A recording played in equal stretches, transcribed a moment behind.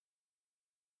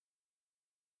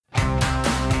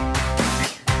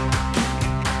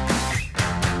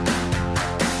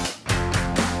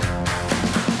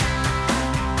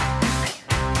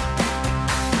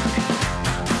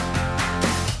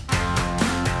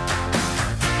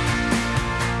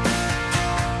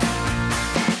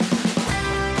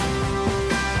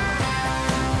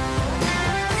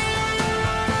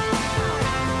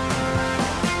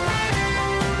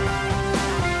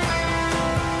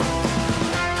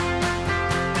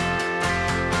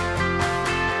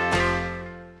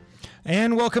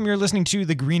And welcome. You're listening to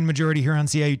The Green Majority here on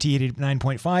CIUT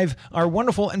 89.5, our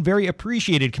wonderful and very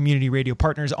appreciated community radio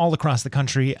partners all across the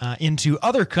country, into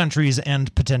other countries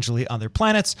and potentially other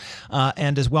planets.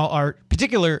 And as well, our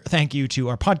particular thank you to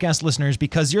our podcast listeners,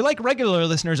 because you're like regular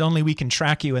listeners, only we can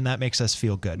track you, and that makes us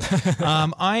feel good.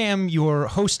 I am your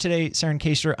host today, Saren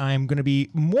Kaster. I'm going to be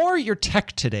more your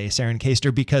tech today, Saren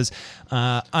Kaster, because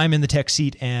I'm in the tech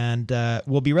seat and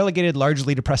will be relegated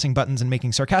largely to pressing buttons and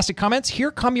making sarcastic comments.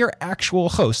 Here come your actual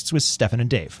hosts with Stefan and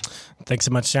Dave. Thanks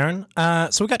so much, Saren.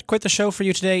 So we got quite the show for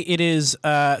you today. It is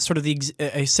sort of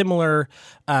a similar,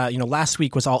 last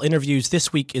week was all interviews.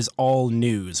 This week is all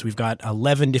news. We've got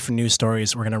 11 different news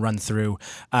stories we're going to run through.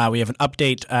 We have an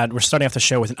update. We're starting off the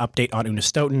show with an update on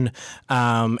Unistoten,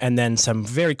 and then some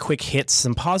very quick hits,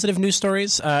 some positive news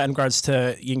stories in regards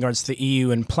to the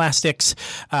EU and plastics,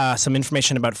 some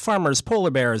information about farmers, polar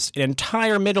bears, an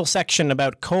entire middle section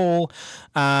about coal,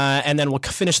 and then we'll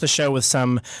finish the show with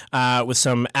some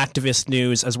activist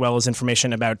news, as well as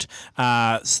information about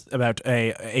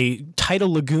a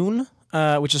tidal lagoon,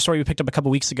 which is a story we picked up a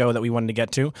couple weeks ago that we wanted to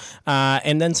get to,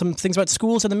 and then some things about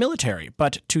schools and the military.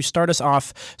 But to start us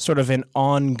off, sort of an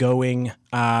ongoing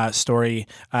story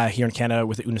here in Canada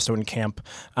with the Unistoten camp,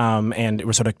 and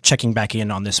we're sort of checking back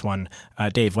in on this one.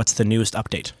 Dave, what's the newest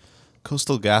update?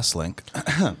 Coastal GasLink,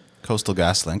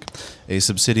 a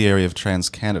subsidiary of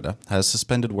TransCanada, has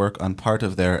suspended work on part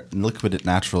of their liquid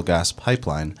natural gas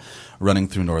pipeline running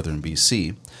through northern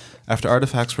BC after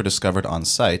artifacts were discovered on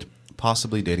site,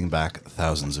 possibly dating back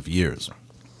thousands of years.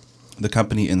 The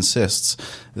company insists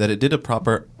that it did a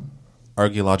proper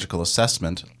archaeological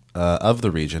assessment of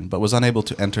the region, but was unable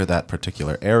to enter that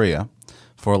particular area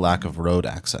for lack of road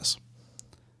access.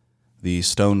 The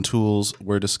stone tools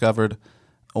were discovered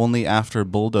only after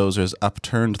bulldozers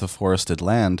upturned the forested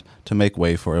land to make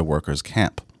way for a workers'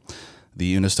 camp.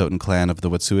 The Unistoten clan of the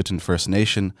Wet'suwet'en First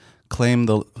Nation claim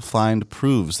the find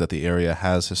proves that the area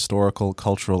has historical,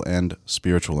 cultural, and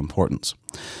spiritual importance.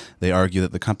 They argue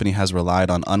that the company has relied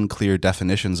on unclear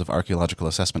definitions of archaeological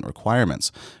assessment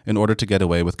requirements in order to get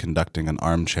away with conducting an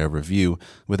armchair review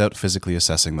without physically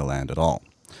assessing the land at all.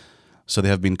 So they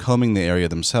have been combing the area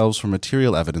themselves for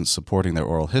material evidence supporting their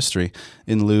oral history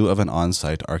in lieu of an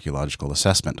on-site archaeological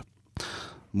assessment.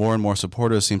 More and more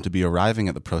supporters seem to be arriving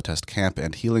at the protest camp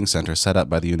and healing center set up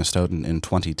by the Unistoten in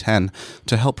 2010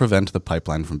 to help prevent the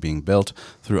pipeline from being built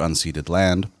through unceded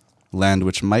land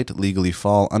which might legally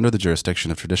fall under the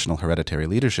jurisdiction of traditional hereditary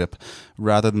leadership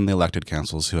rather than the elected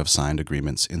councils who have signed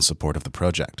agreements in support of the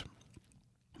project.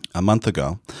 A month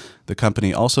ago, the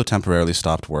company also temporarily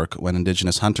stopped work when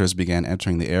Indigenous hunters began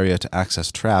entering the area to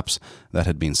access traps that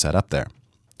had been set up there.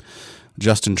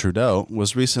 Justin Trudeau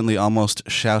was recently almost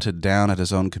shouted down at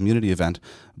his own community event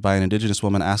by an Indigenous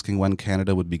woman asking when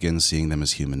Canada would begin seeing them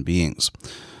as human beings.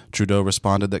 Trudeau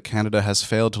responded that Canada has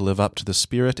failed to live up to the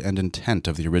spirit and intent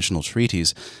of the original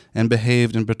treaties and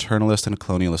behaved in paternalist and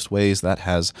colonialist ways that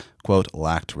has, quote,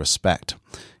 lacked respect.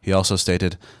 He also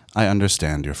stated, "I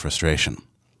understand your frustration."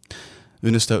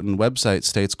 Unistoten website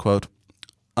states, quote,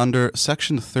 under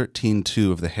Section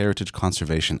 13.2 of the Heritage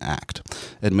Conservation Act,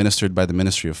 administered by the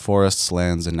Ministry of Forests,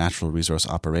 Lands, and Natural Resource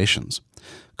Operations,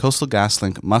 Coastal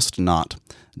GasLink must not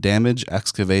damage,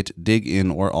 excavate, dig in,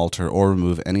 or alter or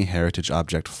remove any heritage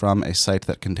object from a site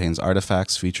that contains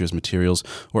artifacts, features, materials,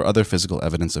 or other physical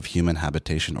evidence of human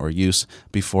habitation or use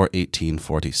before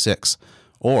 1846,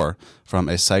 or from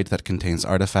a site that contains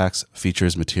artifacts,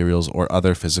 features, materials, or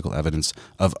other physical evidence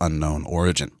of unknown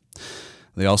origin.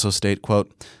 They also state, quote,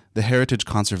 the Heritage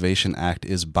Conservation Act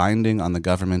is binding on the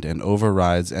government and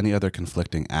overrides any other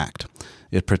conflicting act.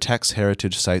 It protects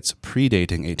heritage sites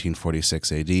predating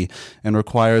 1846 AD and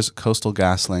requires Coastal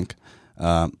GasLink,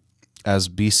 as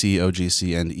BC,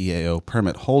 OGC, and EAO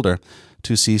permit holder,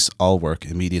 to cease all work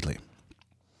immediately.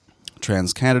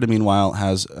 TransCanada, meanwhile,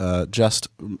 has just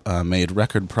made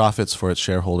record profits for its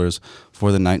shareholders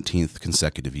for the 19th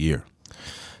consecutive year.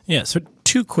 Yeah, so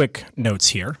two quick notes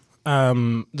here.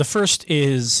 The first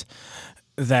is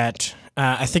that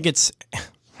I think it's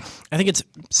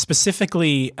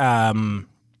specifically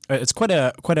it's quite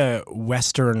a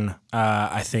Western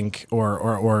I think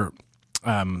or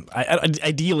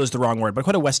ideal is the wrong word, but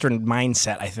quite a Western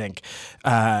mindset, I think,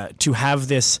 to have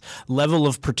this level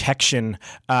of protection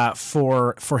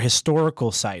for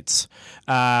historical sites.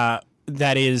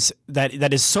 That is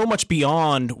so much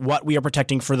beyond what we are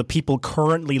protecting for the people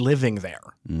currently living there.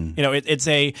 You know, it's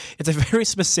a very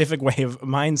specific way of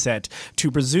mindset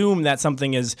to presume that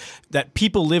something is that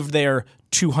people lived there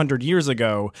 200 years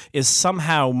ago is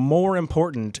somehow more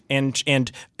important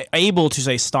and able to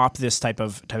say stop this type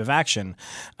of action.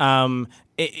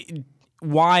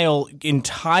 while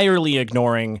entirely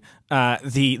ignoring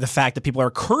the fact that people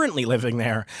are currently living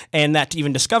there, and that to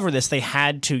even discover this, they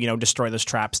had to destroy those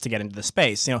traps to get into the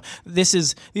space.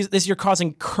 This you're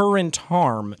causing current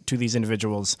harm to these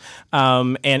individuals,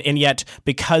 and yet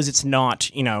because it's not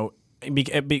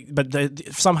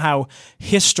somehow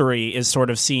history is sort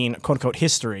of seen, quote unquote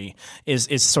history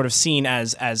is sort of seen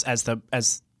as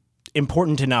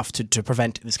important enough to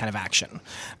prevent this kind of action.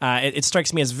 It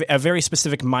strikes me as a very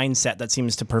specific mindset that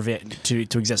seems to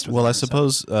exist. Well, I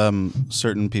suppose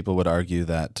certain people would argue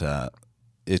that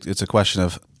it's a question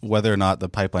of whether or not the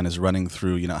pipeline is running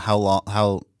through. How long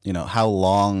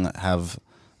have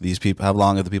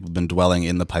the people been dwelling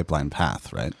in the pipeline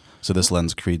path, right? So this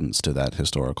lends credence to that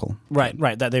historical. Right.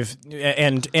 That they've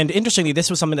and interestingly, this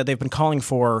was something that they've been calling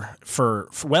for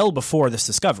well before this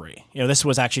discovery. This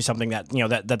was actually something that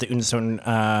that the Unstone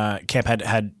camp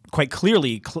had quite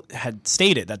clearly had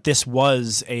stated that this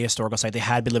was a historical site. They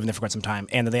had been living there for quite some time,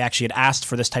 and that they actually had asked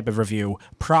for this type of review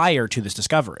prior to this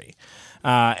discovery.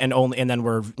 And then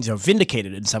were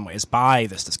vindicated in some ways by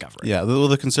this discovery. Yeah. Well,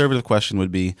 the conservative question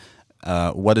would be,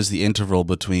 what is the interval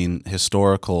between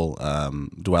historical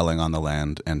dwelling on the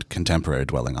land and contemporary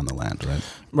dwelling on the land, right?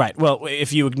 Right. Well,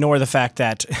 if you ignore the fact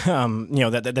that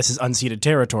that this is unceded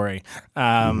territory,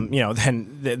 then you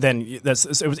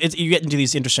get into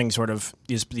these interesting sort of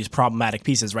these problematic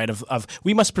pieces, right? Of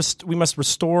we must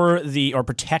restore or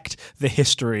protect the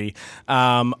history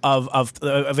of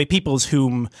a peoples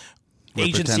whom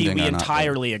agency we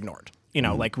entirely ignored.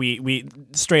 Like we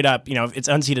straight up, it's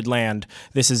unceded land.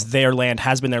 This is their land,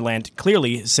 has been their land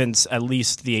clearly since at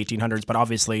least the 1800s, but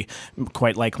obviously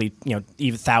quite likely,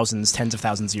 even tens of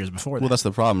thousands of years before that. Well, that's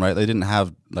the problem, right? They didn't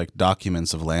have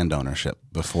documents of land ownership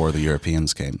before the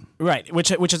Europeans came. Right,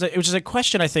 which is a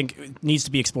question I think needs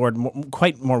to be explored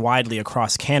quite more widely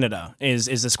across Canada. Is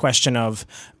this question of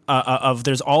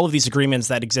there's all of these agreements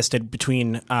that existed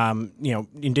between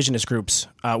Indigenous groups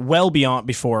well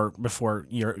before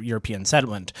European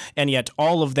settlement, and yet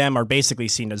all of them are basically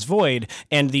seen as void.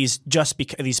 And these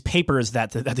papers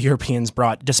that the Europeans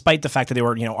brought, despite the fact that they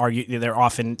were they're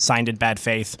often signed in bad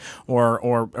faith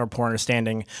or poor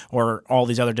understanding or all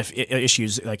these other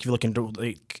issues. Like if you look into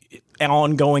an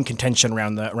ongoing contention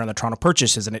around the Toronto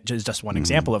Purchases, and it is just one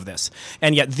example of this.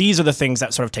 And yet these are the things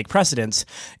that sort of take precedence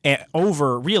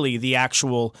over really the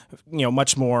actual,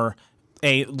 much more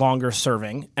longer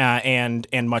serving and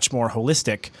much more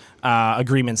holistic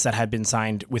agreements that had been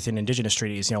signed within Indigenous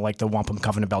treaties, like the Wampum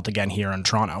Covenant Belt again here in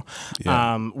Toronto,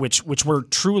 which were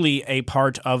truly a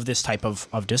part of this type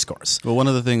of discourse. Well, one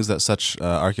of the things that such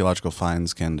archaeological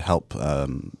finds can help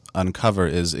uncover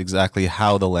is exactly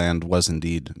how the land was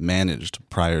indeed managed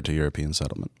prior to European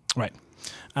settlement. Right.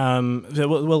 Sorry,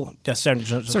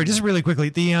 just really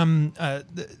quickly. In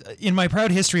my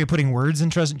proud history of putting words in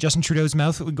Justin Trudeau's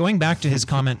mouth, going back to his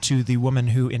comment to the woman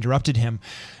who interrupted him,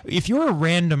 if you're a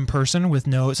random person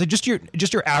just your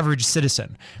average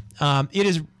citizen, it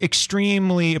is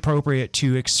extremely appropriate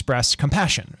to express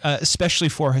compassion, especially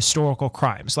for historical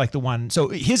crimes like the one. So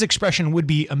his expression would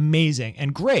be amazing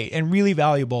and great and really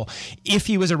valuable if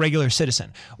he was a regular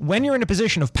citizen. When you're in a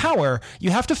position of power,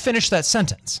 you have to finish that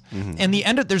sentence. Mm-hmm. And the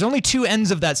end. There's only two ends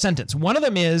of that sentence. One of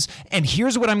them is, and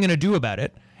here's what I'm going to do about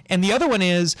it. And the other one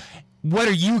is, what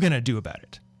are you going to do about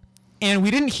it? And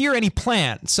we didn't hear any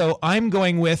plan. So I'm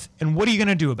going with, and what are you going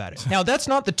to do about it? Now, that's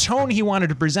not the tone he wanted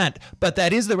to present, but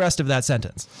that is the rest of that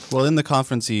sentence. Well, in the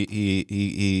conference,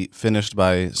 he finished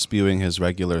by spewing his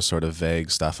regular sort of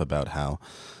vague stuff about how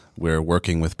we're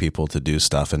working with people to do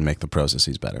stuff and make the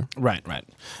processes better. Right.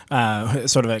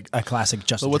 Sort of a classic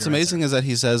Justin. But what's amazing is that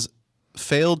he says,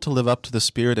 failed to live up to the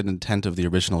spirit and intent of the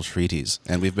original treaties,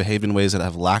 and we've behaved in ways that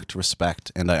have lacked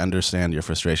respect, and I understand your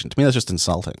frustration. To me, that's just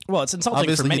insulting. Well, it's insulting.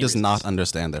 Obviously, for many he does reasons. not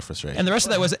understand their frustration. And the rest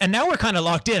of that was, and now we're kind of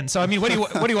locked in. So, I mean, what do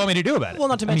you want me to do about it? Well,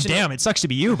 not to mention, damn, it sucks to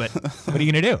be you, but what are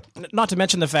you going to do? Not to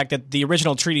mention the fact that the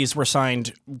original treaties were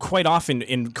signed quite often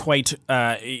in quite,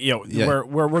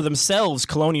 were themselves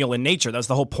colonial in nature. That was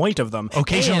the whole point of them.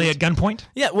 Occasionally at gunpoint?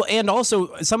 Yeah, well, and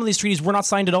also some of these treaties were not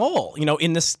signed at all.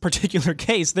 In this particular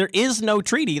case, there is no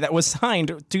treaty that was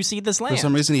signed to cede this land. For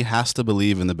some reason, he has to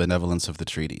believe in the benevolence of the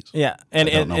treaties. Yeah, and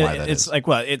I don't know why that it's is. like,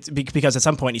 well, it's because at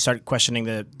some point you start questioning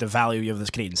the value of this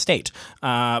Canadian state.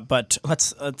 But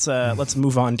let's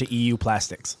move on to EU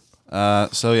plastics.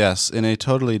 So yes, in a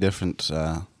totally different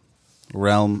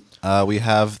realm, we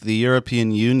have the European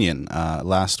Union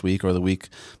last week or the week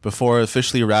before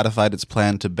officially ratified its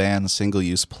plan to ban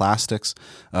single-use plastics,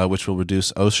 which will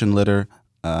reduce ocean litter,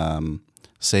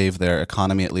 save their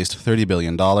economy at least $30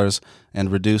 billion,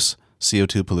 and reduce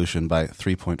CO2 pollution by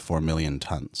 3.4 million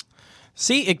tons.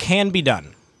 See, it can be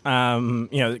done.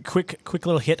 Quick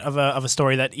little hit of a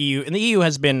story that the EU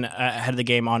has been ahead of the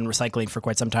game on recycling for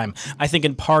quite some time. I think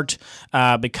in part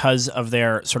because of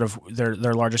their sort of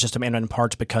their larger system, and in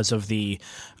part because of the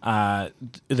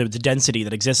density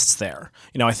that exists there.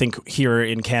 I think here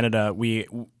in Canada,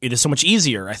 it is so much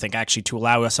easier, I think, actually, to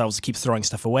allow ourselves to keep throwing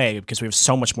stuff away because we have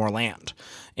so much more land.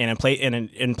 And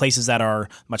in places that are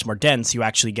much more dense, you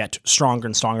actually get stronger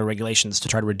and stronger regulations to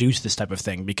try to reduce this type of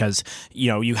thing because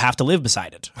you have to live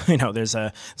beside it. There's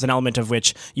an element of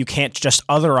which you can't just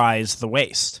otherize the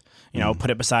waste. Put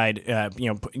it beside,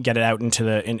 get it out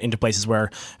into places where,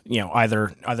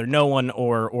 either no one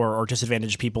or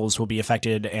disadvantaged peoples will be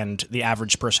affected and the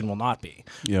average person will not be.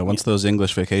 Yeah, once those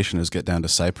English vacationers get down to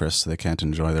Cyprus, they can't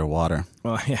enjoy their water.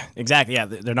 Well, yeah, exactly. Yeah,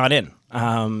 they're not in.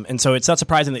 And so it's not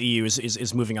surprising that the EU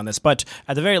is moving on this. But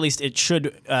at the very least, it should,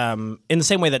 in the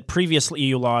same way that previous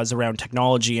EU laws around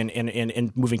technology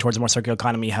and moving towards a more circular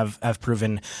economy have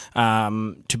proven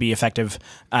to be effective,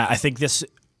 I think this...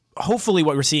 Hopefully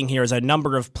what we're seeing here is a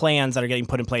number of plans that are getting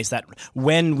put in place that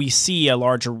when we see a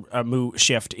larger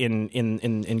shift in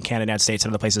Canada, United States,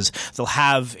 and other places, they'll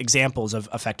have examples of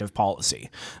effective policy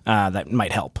that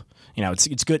might help.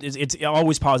 It's good. It's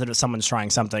always positive if someone's trying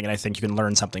something, and I think you can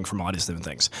learn something from all these different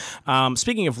things.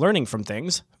 Speaking of learning from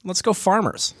things, let's go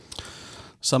farmers.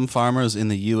 Some farmers in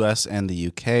the US and the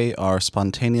UK are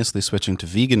spontaneously switching to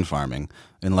vegan farming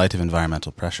in light of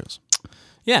environmental pressures.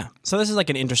 Yeah, so this is like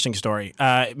an interesting story,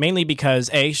 mainly because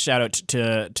shout out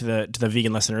to the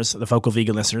vegan listeners, the vocal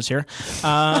vegan listeners here,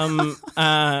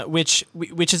 which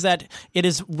is that it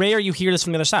is rare you hear this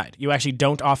from the other side. You actually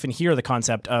don't often hear the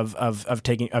concept of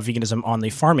taking veganism on the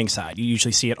farming side. You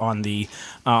usually see it on the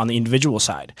individual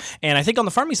side, and I think on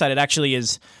the farming side, it actually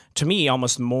is, to me,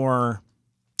 almost more.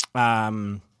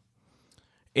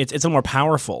 It's a little more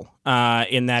powerful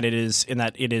in that it is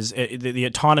the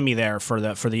autonomy there for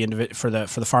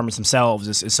the farmers themselves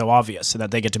is so obvious, so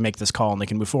that they get to make this call and they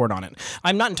can move forward on it.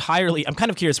 I'm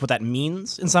kind of curious what that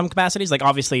means in some capacities. Like,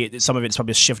 obviously, some of it's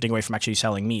probably shifting away from actually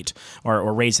selling meat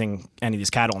or raising any of these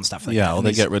cattle and stuff like that. Yeah, well,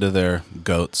 they get rid of their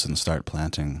goats and start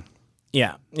planting.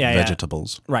 Yeah,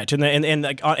 vegetables. Right, and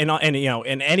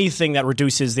anything that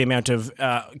reduces the amount of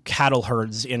cattle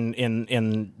herds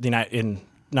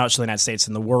not just the United States,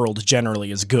 in the world generally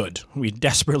is good. We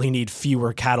desperately need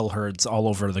fewer cattle herds all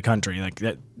over the country.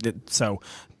 So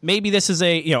maybe this is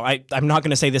I'm not going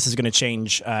to say this is going to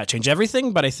change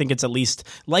everything, but I think it's at least,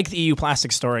 like the EU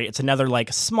plastic story, it's another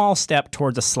small step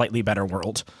towards a slightly better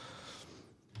world.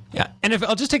 Yeah, and if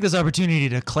I'll just take this opportunity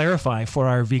to clarify for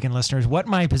our vegan listeners what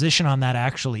my position on that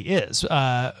actually is.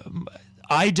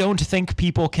 I don't think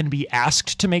people can be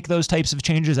asked to make those types of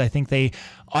changes. I think they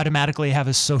automatically have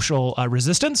a social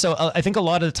resistance. So I think a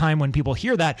lot of the time when people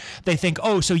hear that, they think,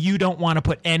 oh, so you don't want to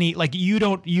put any, you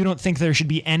don't think there should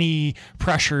be any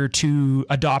pressure to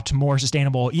adopt more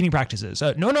sustainable eating practices.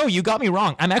 No, you got me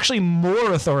wrong. I'm actually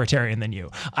more authoritarian than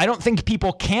you. I don't think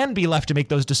people can be left to make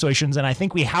those decisions, and I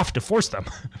think we have to force them.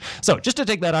 So just to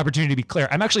take that opportunity to be clear,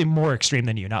 I'm actually more extreme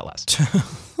than you, not less.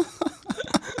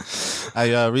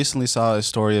 I recently saw a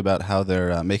story about how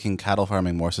they're making cattle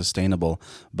farming more sustainable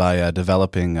by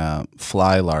developing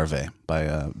fly larvae,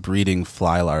 by breeding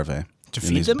fly larvae to in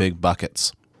feed these them? Big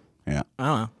buckets. Yeah, I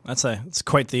don't know. It's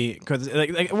quite the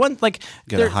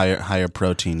get a higher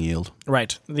protein yield.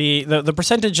 Right. The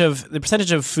percentage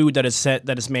of food that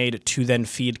is made to then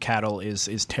feed cattle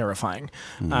is terrifying.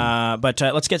 But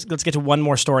let's get to one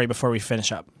more story before we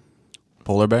finish up.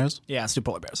 Polar bears? Yeah, let's do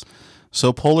polar bears.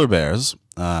 So polar bears,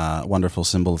 wonderful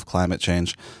symbol of climate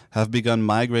change, have begun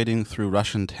migrating through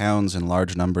Russian towns in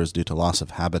large numbers due to loss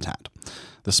of habitat.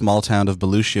 The small town of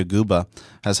Belushia Guba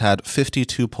has had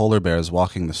 52 polar bears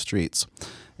walking the streets,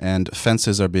 and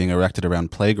fences are being erected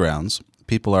around playgrounds.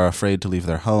 People are afraid to leave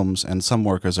their homes, and some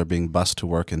workers are being bused to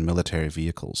work in military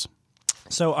vehicles.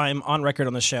 So I'm on record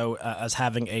on the show as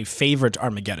having a favorite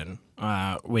Armageddon,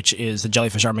 which is the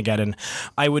jellyfish Armageddon.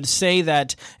 I would say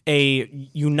that a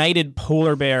united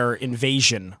polar bear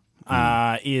invasion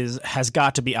has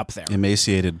got to be up there.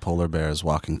 Emaciated polar bears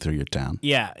walking through your town.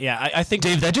 Yeah. I think,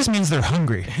 Dave, that just means they're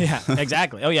hungry. Yeah,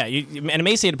 exactly. Oh yeah, an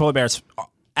emaciated polar bear is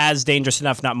as dangerous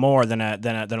enough, not more than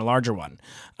a larger one.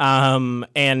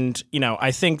 And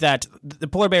I think that the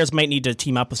polar bears might need to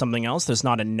team up with something else. There's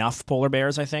not enough polar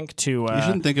bears, I think, to. You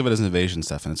shouldn't think of it as an invasion,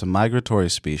 Stefan. It's a migratory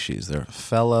species. They're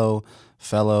fellow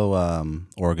fellow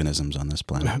organisms on this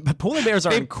planet. But polar bears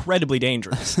are incredibly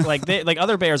dangerous. Like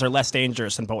other bears are less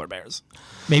dangerous than polar bears.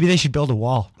 Maybe they should build a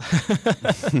wall.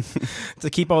 To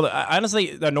keep all the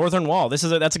honestly, the Northern Wall.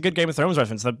 That's a good Game of Thrones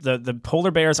reference. The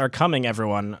polar bears are coming,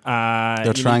 everyone.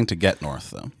 They're trying to get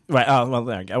north, though. Right. Oh well,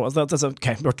 there you go. Well, that's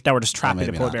okay. Now we're just trapping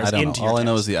the polar bears I don't into know. your All I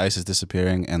know towns. is the ice is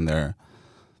disappearing and they're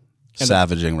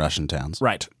savaging Russian towns.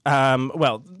 Right.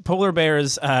 Well, polar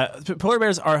bears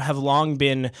have long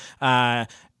been. I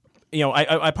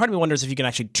part of me wonders if you can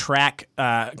actually track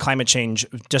climate change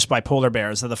just by polar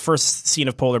bears. So the first scene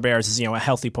of polar bears is a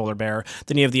healthy polar bear.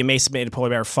 Then you have the emaciated polar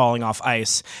bear falling off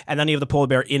ice, and then you have the polar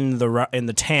bear in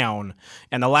the town.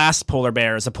 And the last polar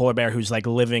bear is a polar bear who's like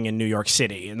living in New York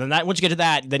City. And then once you get to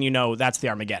that, then that's the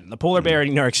Armageddon. The polar bear in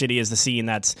New York City is the scene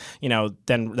that's then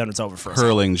it's over for us.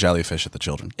 Hurling jellyfish at the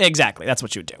children. Exactly, that's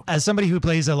what you would do. As somebody who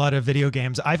plays a lot of video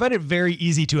games, I find it very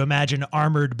easy to imagine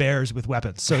armored bears with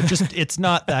weapons. So it's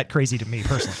not that crazy to me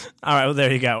personally. All right, well,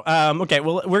 there you go. Okay,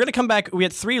 well, we're going to come back. We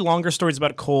had 3 longer stories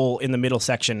about coal in the middle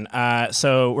section.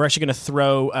 So we're actually going to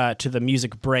throw to the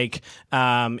music break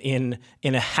in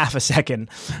a half a second.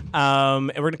 And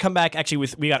we're going to come back actually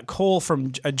we got coal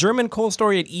from a German coal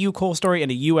story, an EU coal story,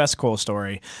 and a US coal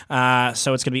story.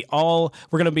 So it's going to be we're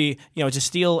going to be, to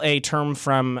steal a term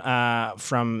from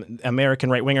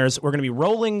American right-wingers, we're going to be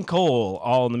rolling coal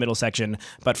all in the middle section.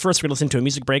 But first, we're going to listen to a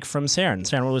music break from Saren.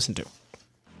 Saren, we'll listen to.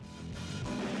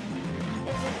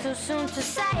 Too soon to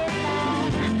say it now?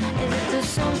 Is it too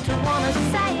soon to wanna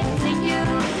say it to you?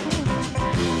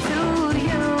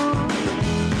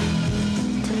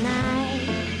 Tonight,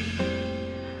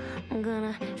 I'm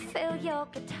gonna fill your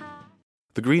guitar.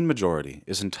 The Green Majority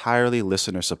is entirely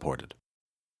listener supported.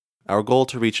 Our goal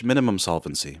to reach minimum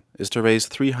solvency is to raise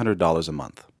 $300 a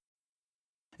month.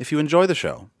 If you enjoy the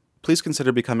show, please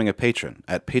consider becoming a patron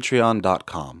at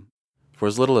patreon.com for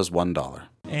as little as $1.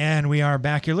 And we are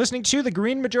back. You're listening to The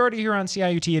Green Majority here on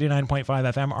CIUT 89.5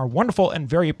 FM, our wonderful and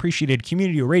very appreciated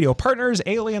community radio partners,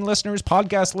 alien listeners,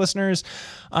 podcast listeners,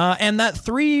 and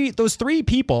those 3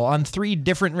 people on 3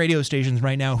 different radio stations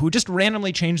right now who just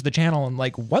randomly changed the channel and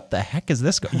like, what the heck is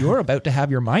this? You're about to have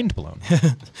your mind blown.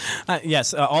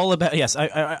 Yes, all about, yes.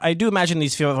 I do imagine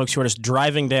these folks who are just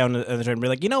driving down the train and be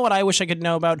like, you know what I wish I could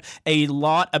know about? A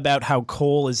lot about how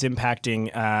coal is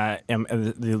impacting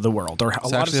the world. Or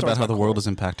It's actually about how the world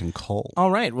is impacting coal. All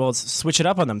right, well, let's switch it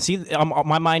up on them. See,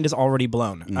 my mind is already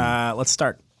blown. Let's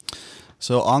start.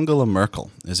 So Angela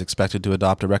Merkel is expected to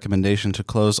adopt a recommendation to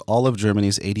close all of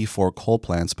Germany's 84 coal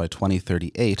plants by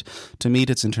 2038 to meet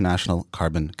its international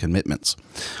carbon commitments.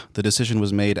 The decision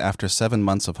was made after 7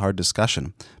 months of hard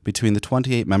discussion between the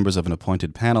 28 members of an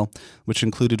appointed panel, which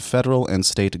included federal and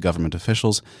state government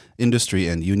officials, industry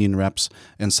and union reps,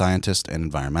 and scientists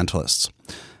and environmentalists.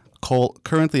 Coal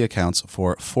currently accounts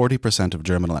for 40% of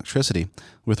German electricity,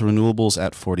 with renewables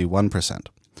at 41%.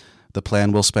 The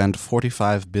plan will spend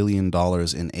 $45 billion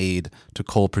in aid to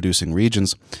coal-producing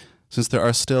regions, since there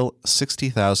are still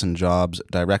 60,000 jobs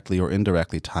directly or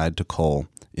indirectly tied to coal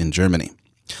in Germany.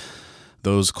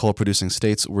 Those coal-producing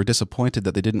states were disappointed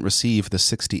that they didn't receive the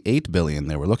 $68 billion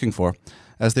they were looking for,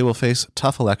 as they will face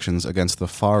tough elections against the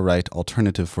far-right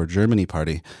Alternative for Germany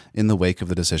party in the wake of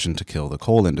the decision to kill the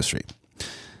coal industry.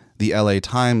 The LA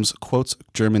Times quotes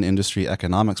German industry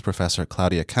economics professor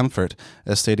Claudia Kempfert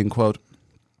as stating, quote,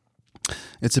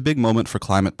 "It's a big moment for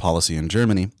climate policy in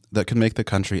Germany that could make the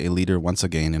country a leader once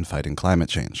again in fighting climate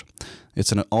change.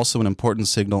 It's also an important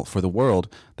signal for the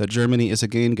world that Germany is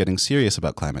again getting serious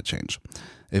about climate change.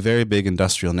 A very big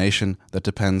industrial nation that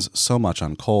depends so much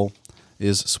on coal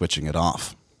is switching it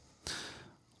off."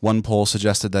 One poll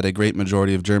suggested that a great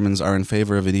majority of Germans are in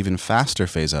favor of an even faster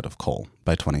phase-out of coal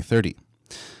by 2030.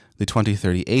 The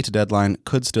 2038 deadline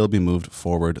could still be moved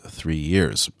forward 3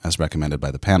 years, as recommended by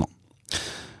the panel.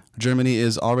 Germany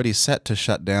is already set to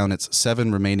shut down its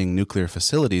 7 remaining nuclear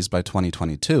facilities by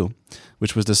 2022,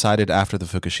 which was decided after the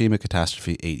Fukushima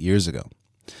catastrophe 8 years ago.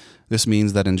 This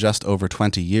means that in just over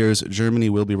 20 years,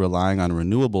 Germany will be relying on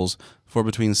renewables for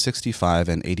between 65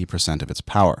 and 80% of its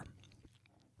power.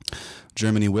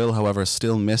 Germany will, however,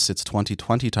 still miss its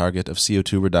 2020 target of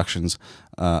CO2 reductions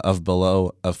of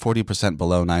 40%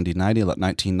 below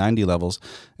 1990 levels,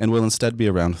 and will instead be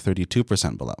around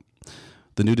 32% below.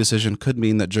 The new decision could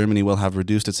mean that Germany will have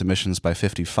reduced its emissions by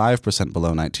 55%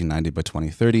 below 1990 by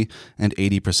 2030 and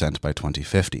 80% by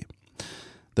 2050.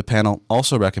 The panel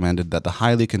also recommended that the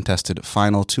highly contested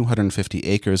final 250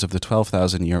 acres of the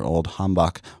 12,000-year-old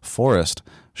Hambach forest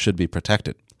should be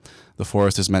protected. The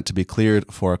forest is meant to be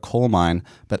cleared for a coal mine,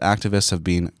 but activists have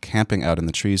been camping out in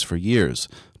the trees for years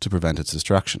to prevent its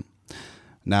destruction.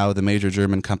 Now, the major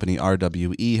German company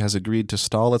RWE has agreed to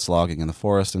stall its logging in the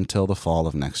forest until the fall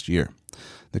of next year.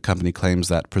 The company claims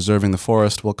that preserving the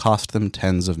forest will cost them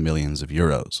tens of millions of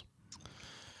euros.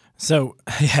 So,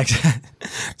 yeah,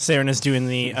 Saren is doing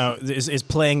is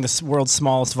playing the world's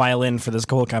smallest violin for this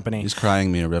coal company. He's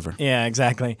crying me a river. Yeah,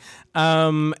 exactly.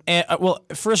 Well,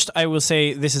 first I will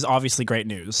say this is obviously great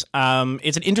news.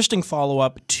 It's an interesting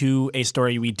follow-up to a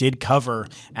story we did cover,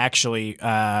 actually.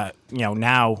 Now,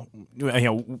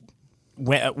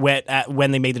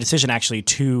 when they made the decision actually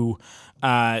to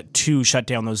shut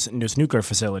down those nuclear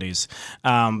facilities,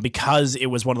 because it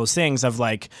was one of those things of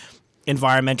like,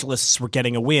 environmentalists were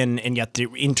getting a win, and yet the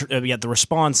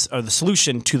response or the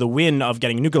solution to the win of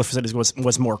getting nuclear facilities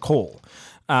was more coal.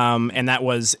 And that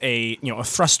was a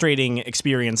frustrating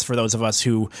experience for those of us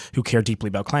who care deeply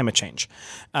about climate change.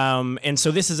 And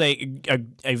so this is a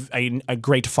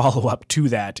great follow up to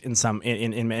that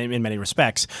in many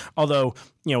respects. Although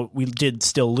we did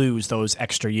still lose those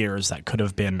extra years that could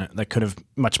have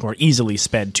much more easily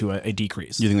sped to a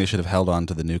decrease. You think they should have held on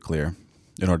to the nuclear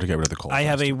in order to get rid of the coal? I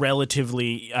have a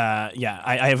relatively,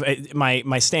 I have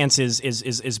my stance is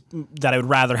that I would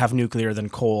rather have nuclear than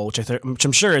coal, which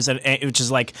I'm sure is which is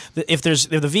like if the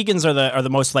vegans are the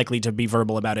most likely to be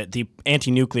verbal about it, the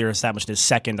anti-nuclear establishment is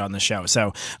second on the show.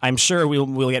 So I'm sure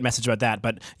we'll get message about that.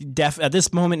 But at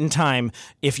this moment in time,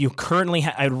 if you currently,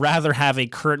 I'd rather have a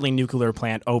currently nuclear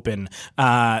plant open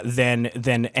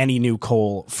than any new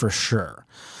coal for sure.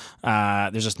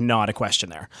 There's just not a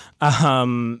question there.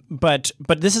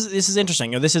 But this is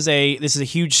interesting. This is a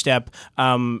huge step.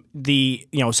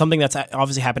 Something that's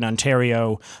obviously happened in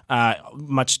Ontario,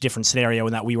 much different scenario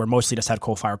in that we were mostly just had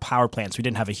coal-fired power plants. We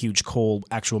didn't have a huge coal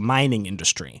actual mining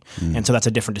industry, and so that's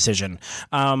a different decision.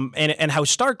 And how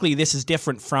starkly this is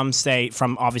different from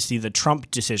obviously the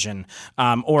Trump decision,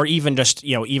 or even just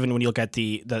even when you look at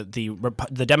the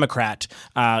Democrat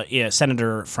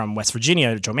senator from West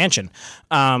Virginia, Joe Manchin.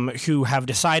 Who have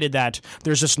decided that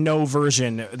there's just no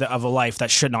version of a life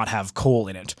that should not have coal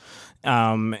in it.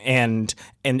 And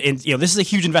this is a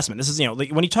huge investment. This is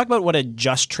when you talk about what a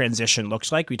just transition looks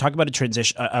like, we talk about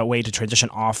a way to transition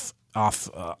off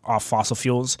fossil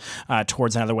fuels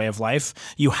towards another way of life.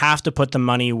 You have to put the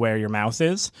money where your mouth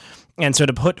is. And so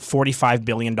to put $45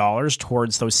 billion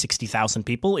towards those 60,000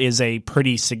 people is a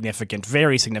pretty significant,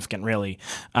 very significant, really,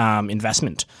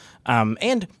 investment.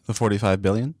 And the $45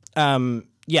 billion?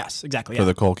 Yes, exactly. For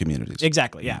the coal communities.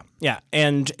 Exactly. Yeah.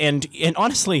 And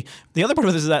honestly, the other part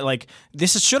of this is that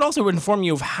this should also inform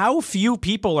you of how few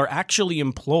people are actually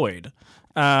employed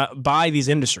by these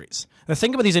industries. The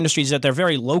thing about these industries is that they're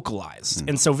very localized,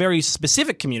 and so very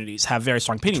specific communities have very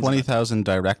strong opinions. 20,000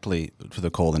 directly to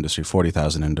the coal industry,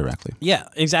 40,000 indirectly. Yeah,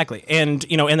 exactly. And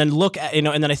and then look at and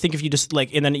then I think if you just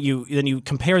and then you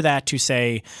compare that to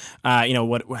say,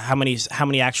 how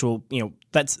many actual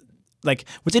that's.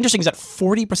 What's interesting is that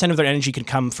 40% of their energy can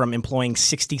come from employing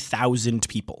 60,000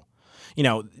 people.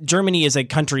 Germany is a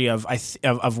country of I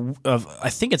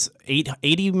think it's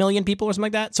 80 million people or something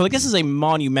like that. So this is a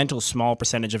monumental small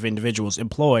percentage of individuals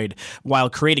employed while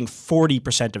creating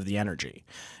 40% of the energy.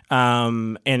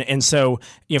 And so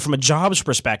from a jobs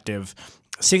perspective,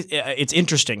 it's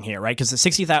interesting here, right? Because the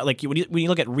 60,000, when you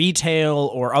look at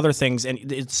retail or other things, and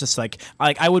it's just I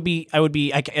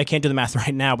can't do the math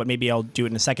right now, but maybe I'll do it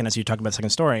in a second as you talk about the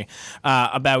second story.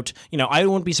 About I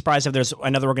wouldn't be surprised if there's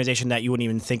another organization that you wouldn't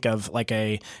even think of, like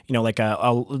a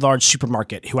large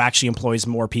supermarket who actually employs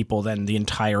more people than the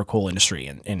entire coal industry.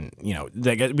 And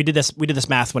we did this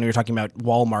math when we were talking about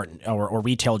Walmart or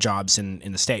retail jobs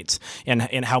in the States,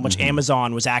 and how much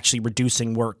Amazon was actually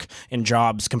reducing work and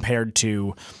jobs compared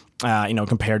to what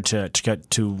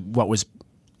was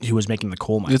who was making the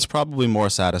coal mine. It's probably more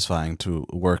satisfying to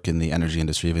work in the energy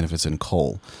industry, even if it's in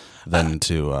coal, than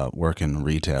to work in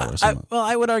retail or something.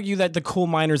 I would argue that the coal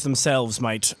miners themselves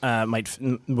would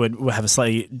have a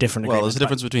slightly different. Well, there's a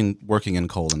difference between working in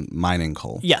coal and mining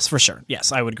coal. Yes, for sure.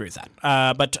 Yes, I would agree with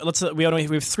that. But we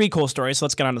have 3 coal stories, so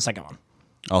let's get on to the second one.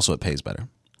 Also, it pays better.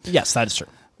 Yes, that is true.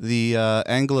 The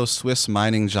Anglo-Swiss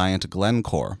mining giant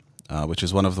Glencore, which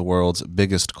is one of the world's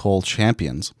biggest coal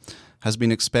champions, had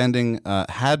been expanding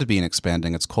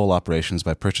its coal operations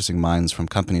by purchasing mines from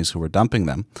companies who were dumping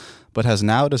them, but has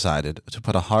now decided to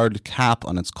put a hard cap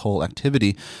on its coal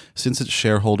activity since its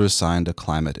shareholders signed a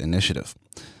climate initiative.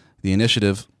 The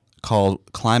initiative, called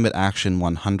Climate Action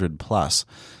 100+,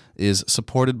 is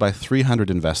supported by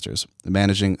 300 investors,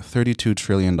 managing $32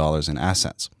 trillion in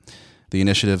assets. The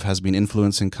initiative has been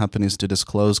influencing companies to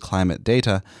disclose climate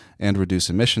data and reduce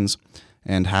emissions,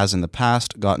 and has in the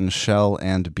past gotten Shell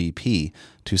and BP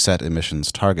to set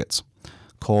emissions targets.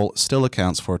 coal still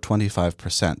accounts for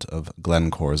 25% of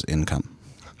Glencore's income.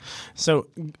 So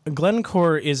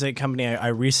Glencore is a company I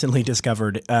recently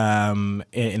discovered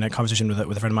in a conversation with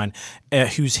a friend of mine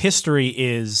whose history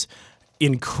is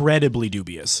incredibly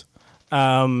dubious.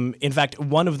 In fact,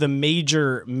 one of the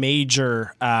major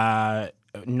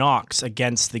knocks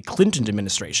against the Clinton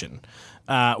administration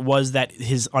was that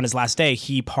on his last day,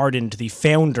 he pardoned the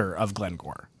founder of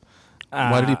Glencore.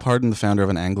 Why did he pardon the founder of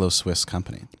an Anglo-Swiss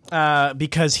company?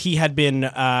 Because he had been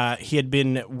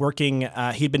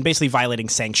basically violating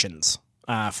sanctions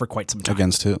for quite some time.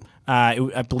 Against who?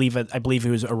 I believe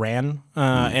it was Iran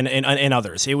and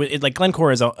others. It was like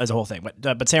Glencore as a whole thing,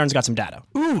 but Saren's got some data.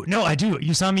 Ooh, no, I do.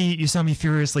 You saw me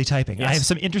furiously typing. Yes. I have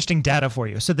some interesting data for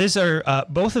you. So these are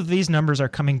both of these numbers are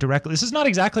coming directly. This is not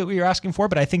exactly what you're asking for,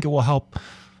 but I think it will help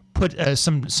put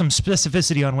some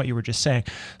specificity on what you were just saying.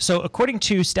 So according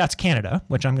to Stats Canada,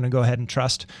 which I'm going to go ahead and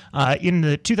trust, in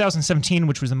the 2017,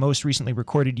 which was the most recently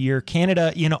recorded year,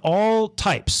 Canada in all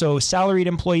types, so salaried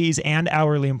employees and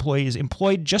hourly employees,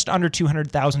 employed just under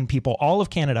 200,000 people, all of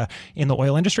Canada in the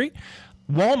oil industry.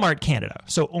 Walmart Canada,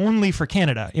 so only for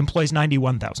Canada, employs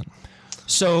 91,000.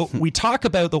 So we talk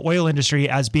about the oil industry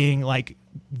as being like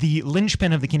the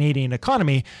linchpin of the Canadian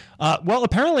economy. Well,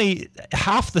 apparently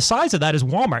half the size of that is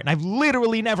Walmart, and I've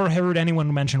literally never heard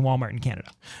anyone mention Walmart in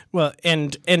Canada. Well,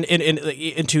 and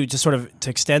to sort of to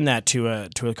extend that to a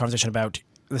conversation about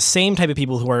the same type of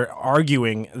people who are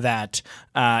arguing that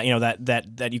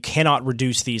that you cannot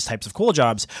reduce these types of coal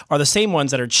jobs are the same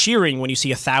ones that are cheering when you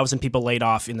see 1,000 people laid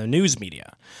off in the news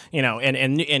media.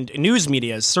 And news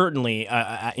media is certainly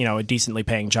a decently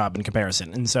paying job in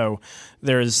comparison. And so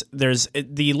there's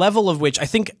the level of which I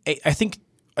think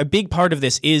a big part of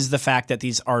this is the fact that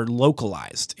these are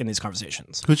localized in these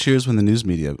conversations. Who cheers when the news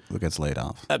media gets laid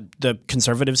off? The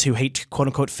conservatives who hate quote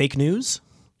unquote fake news.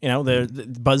 The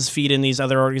BuzzFeed and these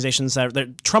other organizations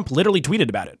Trump literally tweeted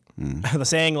about it,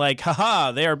 saying like,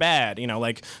 haha, they're bad.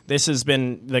 This has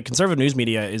been, the conservative news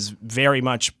media is very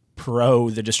much pro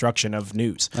the destruction of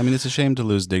news. I mean, it's a shame to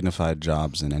lose dignified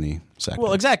jobs in any sector.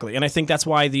 Well, exactly. And I think that's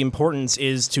why the importance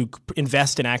is to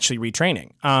invest in actually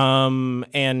retraining. And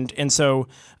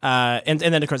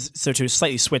then of course, so to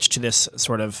slightly switch to this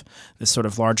sort of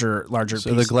larger So piece.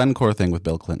 the Glencore thing with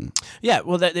Bill Clinton. Yeah,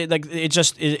 well,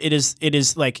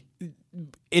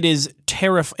 it is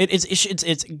terrifying.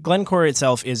 It's Glencore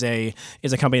itself is a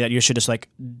company that you should just like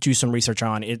do some research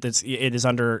on. It is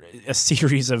under a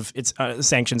series of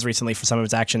sanctions recently for some of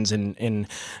its actions in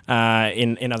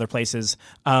other places.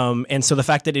 And so the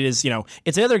fact that it is,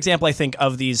 it's another example, I think,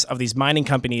 of these mining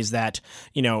companies that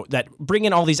bring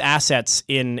in all these assets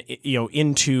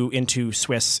into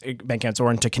Swiss bank accounts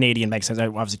or into Canadian banks.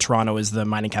 Obviously, Toronto is the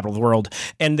mining capital of the world,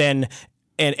 and then.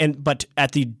 But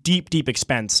at the deep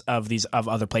expense of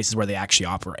other places where they actually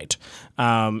operate,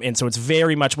 and so it's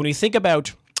very much when we think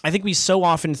about. I think we so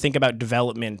often think about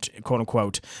development, quote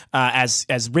unquote,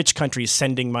 as rich countries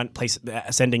sending money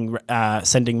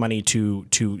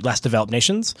to less developed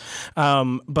nations,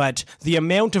 but the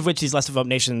amount of which these less developed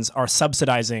nations are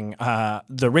subsidizing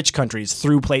the rich countries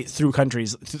through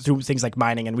things like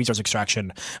mining and resource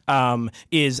extraction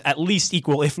is at least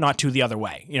equal, if not to the other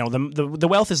way. The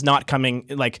wealth is not coming.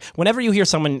 Like whenever you hear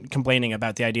someone complaining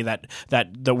about the idea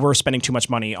that we're spending too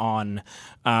much money on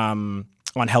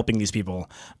helping these people,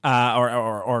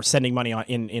 or sending money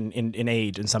in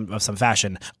aid in some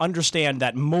fashion, understand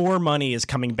that more money is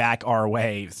coming back our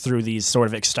way through these sort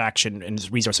of extraction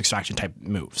and resource extraction type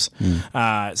moves.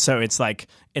 So it's like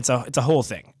it's a whole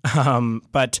thing.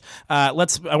 But I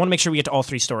want to make sure we get to all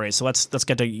three stories. So let's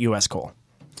get to U.S. coal.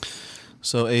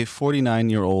 So a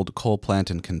 49-year-old coal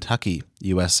plant in Kentucky,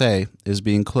 USA, is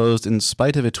being closed in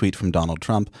spite of a tweet from Donald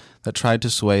Trump that tried to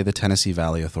sway the Tennessee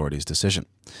Valley Authority's decision.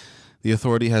 The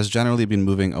authority has generally been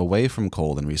moving away from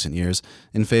coal in recent years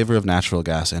in favor of natural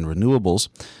gas and renewables,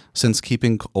 since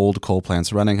keeping old coal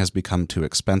plants running has become too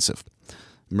expensive.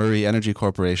 Murray Energy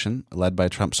Corporation, led by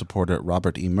Trump supporter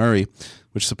Robert E. Murray,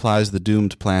 which supplies the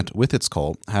doomed plant with its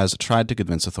coal, has tried to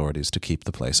convince authorities to keep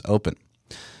the place open.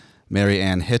 Mary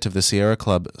Ann Hitt of the Sierra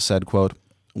Club said, quote,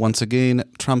 "Once again,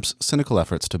 Trump's cynical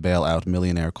efforts to bail out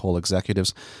millionaire coal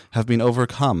executives have been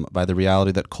overcome by the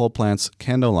reality that coal plants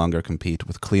can no longer compete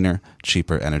with cleaner,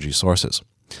 cheaper energy sources."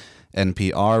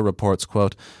 NPR reports,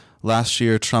 quote, "Last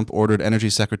year, Trump ordered Energy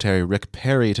Secretary Rick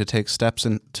Perry to take steps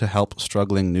to help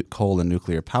struggling coal and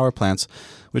nuclear power plants,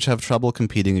 which have trouble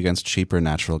competing against cheaper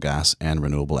natural gas and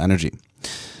renewable energy.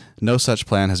 No such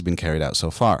plan has been carried out so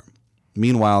far.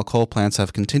 Meanwhile, coal plants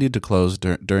have continued to close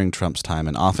during Trump's time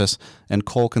in office, and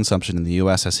coal consumption in the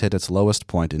U.S. has hit its lowest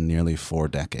point in nearly 4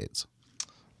 decades."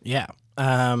 Yeah.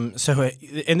 And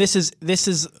this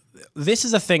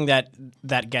is a thing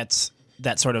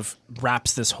that sort of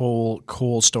wraps this whole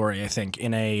coal story, I think,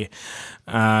 in a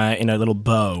little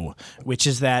bow, which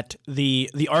is that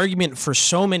the argument for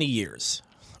so many years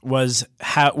was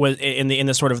in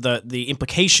the sort of the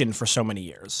implication for so many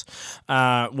years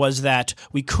was that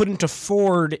we couldn't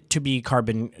afford to be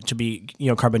carbon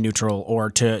neutral or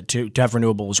to have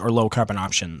renewables or low carbon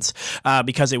options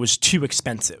because it was too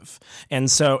expensive, and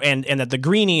that the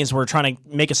greenies were trying to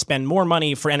make us spend more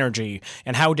money for energy,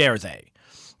 and how dare they?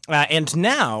 And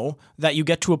now that you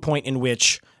get to a point in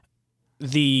which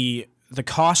the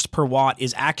cost per watt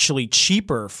is actually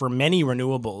cheaper for many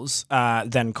renewables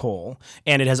than coal,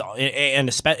 and it has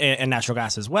and natural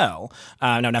gas as well.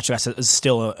 Now, natural gas is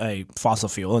still a fossil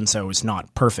fuel, and so it's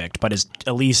not perfect, but is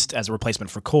at least as a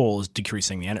replacement for coal is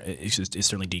decreasing is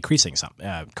certainly decreasing some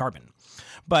carbon.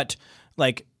 But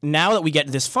like now that we get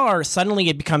this far, suddenly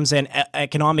it becomes an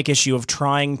economic issue of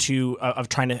trying to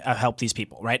help these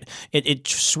people, right? It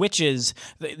switches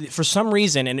for some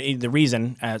reason, and the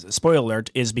reason, as a spoiler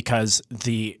alert, is because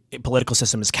the political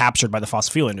system is captured by the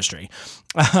fossil fuel industry.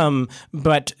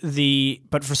 But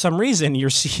for some reason, you're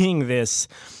seeing this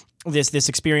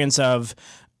experience of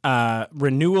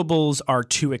renewables are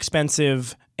too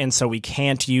expensive, and so we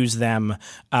can't use them.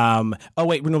 Oh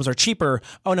wait, renewables are cheaper.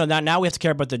 Oh no, now we have to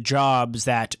care about the jobs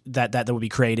that will be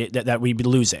created that we'd be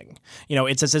losing. You know,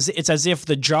 it's as if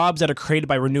the jobs that are created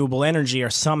by renewable energy are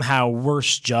somehow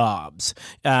worse jobs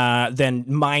than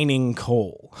mining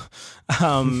coal.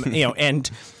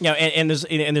 And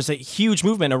there's a huge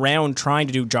movement around trying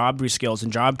to do job reskills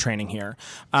and job training here,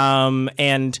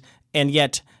 and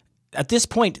yet. At this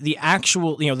point, the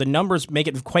numbers make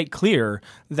it quite clear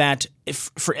that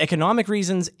if for economic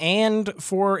reasons and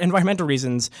for environmental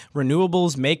reasons,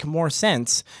 renewables make more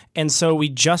sense, and so we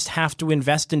just have to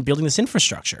invest in building this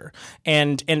infrastructure.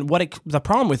 And the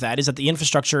problem with that is that the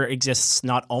infrastructure exists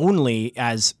not only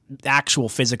as actual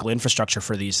physical infrastructure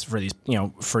for these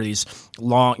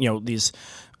long these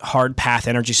hard path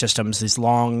energy systems, these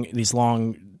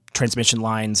long transmission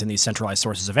lines and these centralized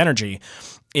sources of energy.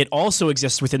 It also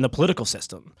exists within the political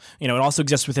system. It also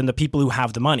exists within the people who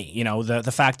have the money.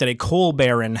 The fact that a coal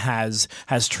baron has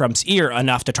Trump's ear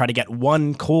enough to try to get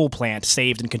one coal plant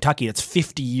saved in Kentucky that's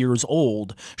 50 years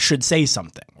old should say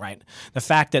something, right? The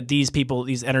fact that these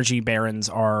energy barons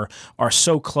are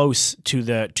so close to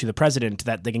the president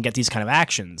that they can get these kind of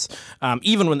actions,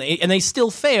 even when they still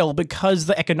fail because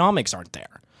the economics aren't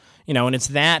there. And it's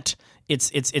that. It's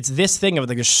this thing of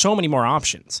there's so many more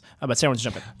options. But Sarah wants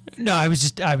to jump in. No,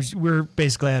 we're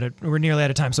basically we're nearly out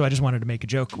of time, so I just wanted to make a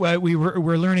joke.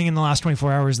 We're learning in the last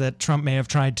 24 hours that Trump may have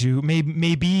tried to may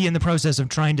be in the process of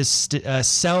trying to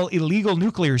sell illegal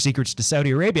nuclear secrets to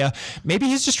Saudi Arabia. Maybe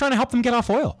he's just trying to help them get off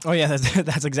oil. Oh yeah,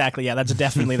 that's exactly that's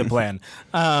definitely the plan.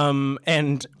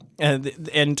 And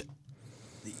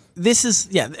this is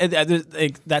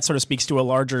that sort of speaks to a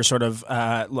larger sort of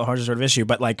issue,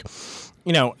 but like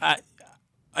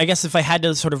I guess if I had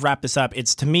to sort of wrap this up,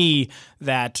 it's to me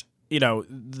that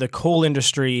the coal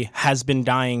industry has been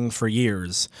dying for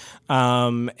years,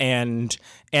 and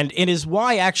it is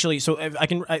why actually. So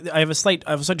I have a slight.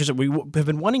 We have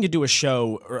been wanting to do a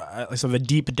show, sort of a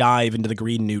deep dive into the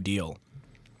Green New Deal.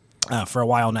 For a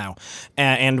while now,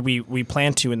 and we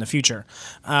plan to in the future.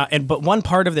 But one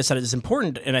part of this that is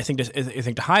important, and I think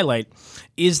to highlight,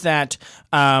 is that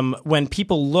when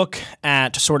people look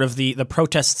at sort of the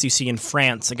protests you see in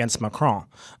France against Macron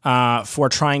for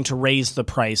trying to raise the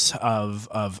price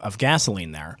of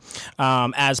gasoline there,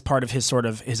 as part of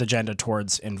his agenda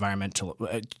towards environmental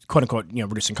quote unquote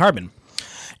reducing carbon,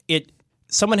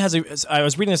 I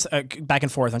was reading this back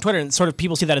and forth on Twitter, and sort of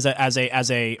people see that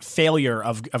as a failure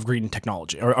of green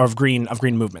technology or of green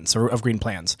movements or of green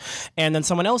plans. And then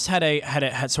someone else had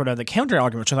sort of the counter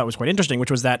argument, which I thought was quite interesting,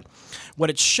 which was that what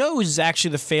it shows is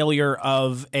actually the failure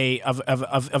of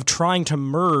trying to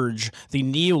merge the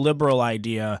neoliberal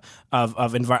idea of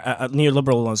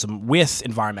neoliberalism with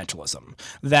environmentalism.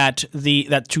 That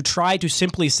to try to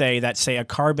simply say that, say, a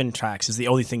carbon tax is the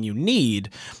only thing you need.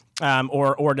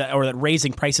 Or that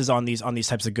raising prices on these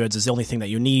types of goods is the only thing that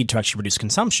you need to actually reduce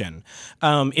consumption,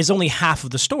 is only half of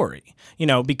the story.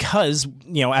 Because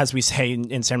as we say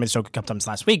in San Francisco a couple times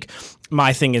last week,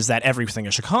 my thing is that everything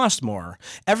should cost more.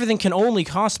 Everything can only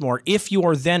cost more if you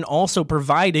are then also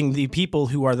providing the people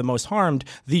who are the most harmed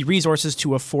the resources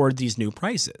to afford these new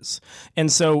prices.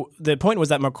 And so the point was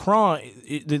that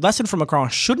the lesson from Macron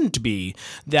shouldn't be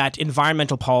that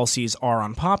environmental policies are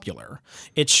unpopular.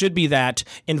 It should be that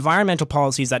environmental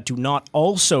policies that do not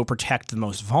also protect the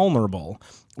most vulnerable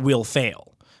will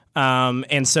fail.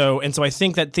 And so I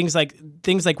think that things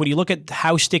like when you look at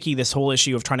how sticky this whole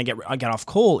issue of trying to get off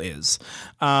coal is,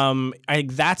 I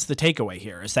think that's the takeaway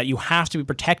here, is that you have to be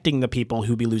protecting the people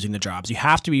who be losing the jobs. You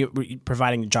have to be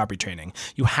providing job retraining.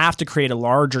 You have to create a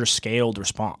larger scaled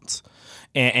response.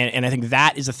 And I think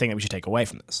that is the thing that we should take away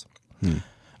from this.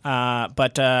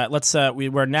 But let's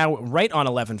we're now right on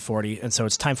 11:40, and so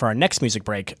it's time for our next music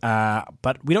break.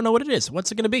 But we don't know what it is.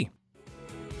 What's it going to be?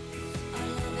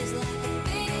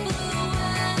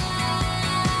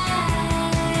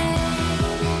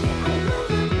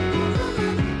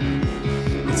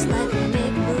 It's like a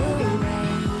big blue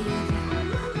wave.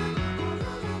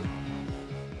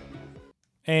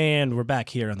 And we're back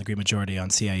here on the Green Majority on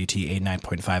CIUT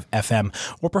 89.5 FM,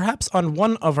 or perhaps on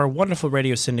one of our wonderful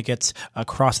radio syndicates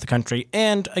across the country.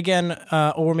 And again,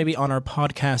 or maybe on our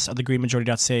podcast at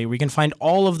thegreenmajority.ca, where you can find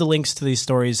all of the links to these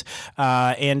stories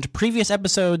and previous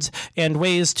episodes and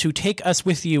ways to take us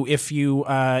with you if you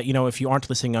aren't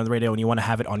listening on the radio and you want to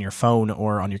have it on your phone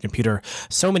or on your computer.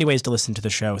 So many ways to listen to the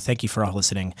show. Thank you for all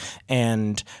listening.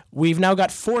 And we've now got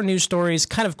 4 news stories,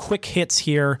 kind of quick hits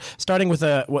here, starting with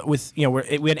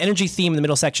we had energy theme in the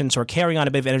middle section, so we're carrying on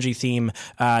a bit of energy theme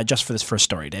just for this first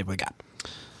story. Dave, what we got?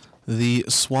 The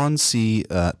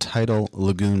Swansea Tidal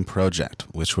Lagoon project,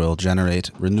 which will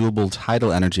generate renewable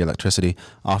tidal energy electricity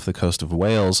off the coast of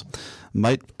Wales,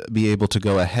 might be able to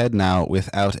go ahead now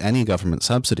without any government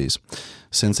subsidies,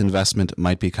 since investment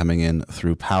might be coming in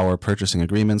through power purchasing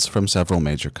agreements from several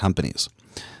major companies.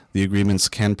 The agreements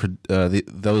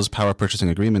those power purchasing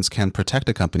agreements can protect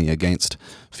a company against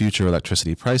future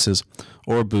electricity prices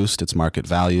or boost its market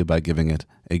value by giving it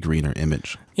a greener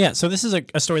image. Yeah, so this is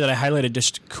a story that I highlighted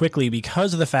just quickly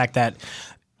because of the fact that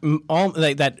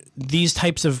these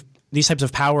types of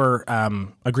power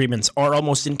agreements are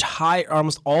almost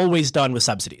always done with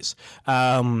subsidies.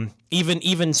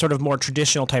 Even sort of more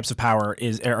traditional types of power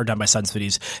are done by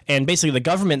subsidies. And basically, the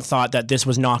government thought that this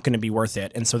was not going to be worth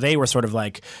it, and so they were sort of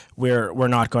like, we're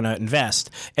not going to invest.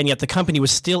 And yet, the company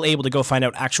was still able to go find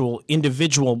out actual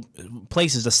individual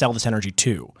places to sell this energy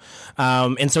to.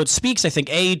 And so it speaks, I think,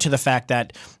 to the fact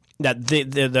that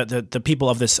the people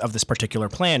of this particular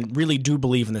plan really do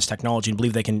believe in this technology and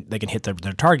believe they can hit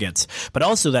their targets, but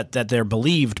also that they're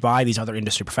believed by these other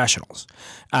industry professionals.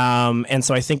 And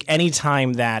so I think any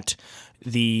time that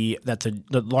the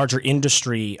larger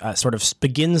industry sort of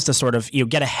begins to sort of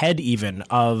get ahead even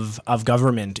of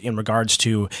government in regards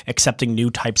to accepting new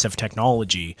types of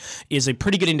technology is a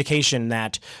pretty good indication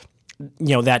that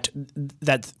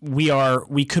that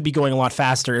we could be going a lot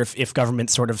faster if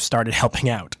government sort of started helping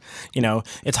out.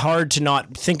 It's hard to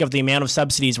not think of the amount of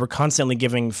subsidies we're constantly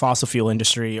giving fossil fuel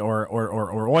industry or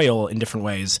oil in different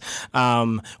ways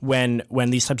when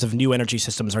these types of new energy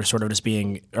systems are sort of just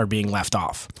being left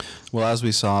off. Well, as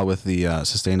we saw with the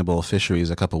sustainable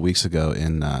fisheries a couple of weeks ago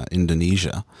in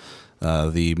Indonesia,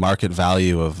 the market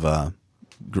value of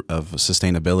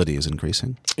sustainability is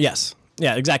increasing. Yes.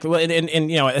 Yeah, exactly. Well, and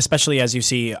especially as you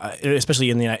see,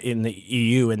 especially in the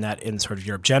EU and in sort of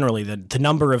Europe generally, the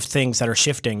number of things that are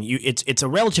shifting. It's a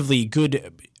relatively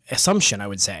good assumption, I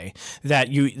would say, that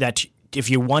if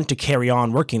you want to carry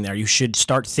on working there, you should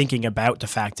start thinking about the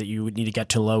fact that you need to get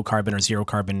to low carbon or zero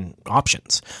carbon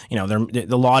options. There are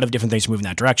a lot of different things moving in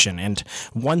that direction. And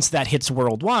once that hits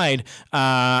worldwide,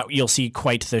 you'll see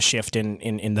quite the shift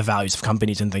in the values of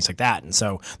companies and things like that. And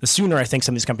so the sooner I think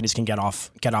some of these companies can get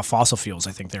off fossil fuels,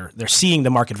 I think they're seeing the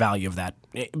market value of that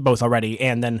both already.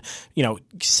 And then,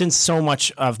 since so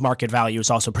much of market value is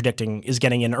also is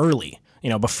getting in early,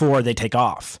 before they take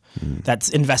off. That's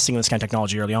investing in this kind of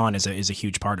technology early on is a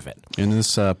huge part of it. In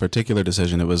this particular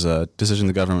decision, it was a decision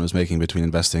the government was making between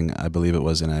investing, I believe it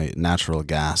was in a natural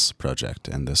gas project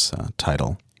and this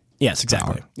tidal. Yes,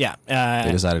 exactly. Power. Yeah.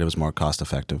 They decided it was more cost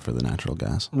effective for the natural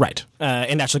gas. Right.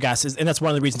 And natural gas and that's one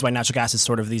of the reasons why natural gas is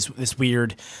sort of this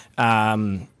weird,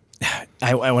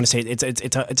 I want to say it's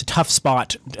a tough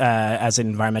spot as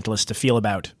an environmentalist to feel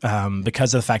about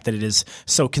because of the fact that it is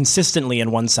so consistently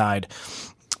on one side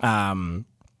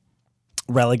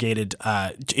relegated.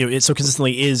 It so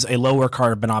consistently is a lower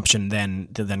carbon option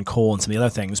than coal and some of the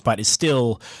other things, but is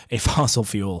still a fossil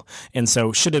fuel. And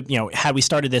so had we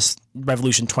started this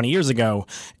revolution 20 years ago,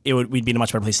 we'd be in a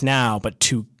much better place now. But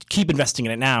to keep investing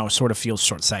in it now sort of feels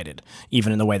short-sighted,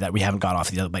 even in the way that we haven't got off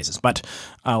these other places. But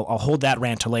I'll hold that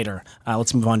rant till later.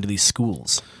 Let's move on to these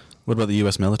schools. What about the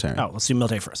U.S. military? Oh, let's do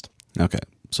military first. Okay.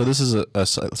 So this is a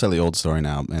slightly old story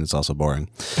now, and it's also boring.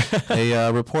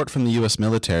 A report from the U.S.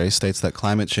 military states that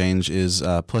climate change is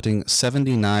putting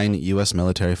 79 U.S.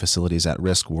 military facilities at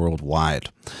risk worldwide.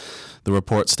 The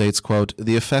report states, quote,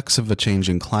 "The effects of a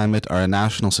changing climate are a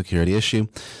national security issue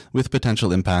with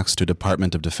potential impacts to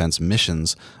Department of Defense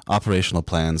missions, operational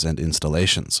plans, and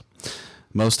installations.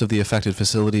 Most of the affected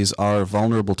facilities are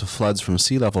vulnerable to floods from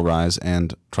sea level rise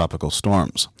and tropical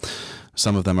storms.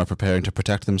 Some of them are preparing to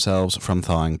protect themselves from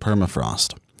thawing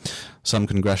permafrost." Some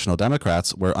congressional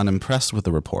Democrats were unimpressed with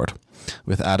the report,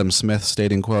 with Adam Smith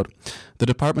stating, quote, "The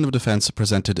Department of Defense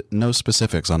presented no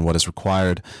specifics on what is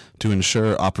required to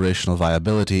ensure operational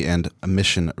viability and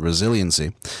mission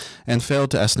resiliency, and failed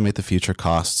to estimate the future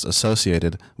costs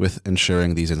associated with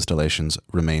ensuring these installations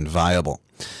remain viable.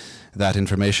 That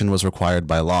information was required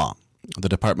by law. The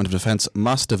Department of Defense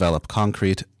must develop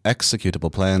concrete,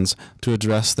 executable plans to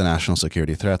address the national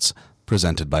security threats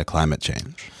presented by climate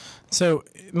change." So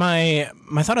my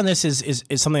thought on this is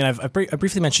something I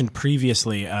briefly mentioned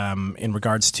previously in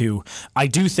regards to, I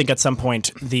do think at some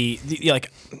point the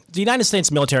United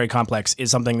States military complex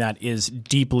is something that is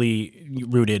deeply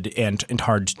rooted and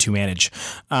hard to manage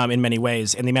in many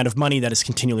ways, and the amount of money that is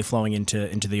continually flowing into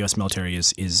the U.S. military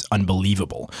is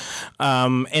unbelievable,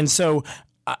 and so.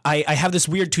 I have this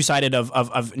weird two-sided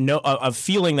of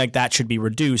feeling like that should be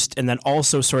reduced, and then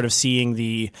also sort of seeing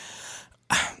the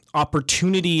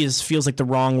opportunities feels like the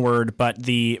wrong word, but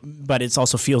it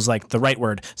also feels like the right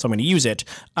word, so I'm going to use it,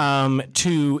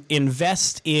 to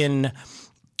invest in.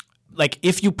 Like,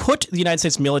 if you put the United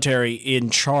States military in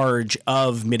charge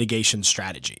of mitigation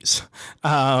strategies,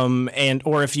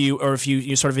 or if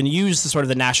you sort of use the sort of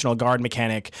the National Guard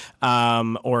mechanic,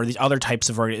 or these other types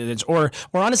of organizations, or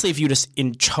honestly, if you just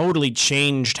totally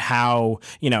changed how,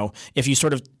 if you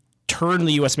sort of turn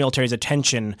the U.S. military's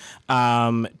attention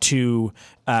to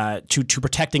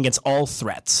protecting against all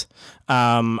threats,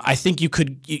 I think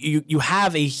you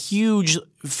have a huge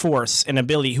force and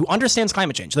ability who understands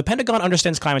climate change. The Pentagon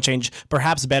understands climate change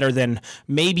perhaps better than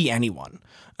maybe anyone.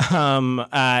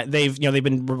 They've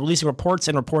been releasing reports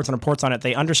and reports and reports on it.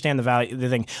 They understand the value. The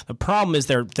thing. The problem is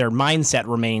their mindset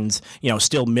remains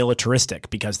still militaristic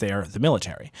because they are the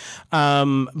military.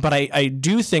 But I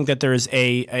do think that there is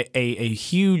a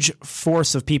huge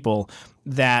force of people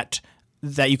that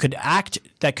you could act,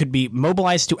 that could be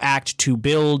mobilized to act, to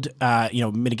build,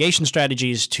 mitigation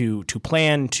strategies, to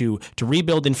plan, to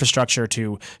rebuild infrastructure,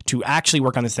 to actually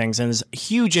work on these things. And there's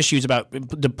huge issues about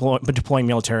deploying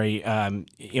military,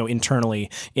 internally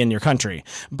in your country.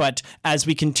 But as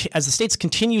the states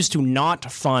continues to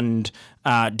not fund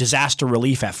disaster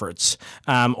relief efforts,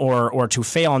 or to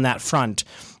fail on that front,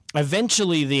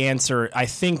 eventually the answer I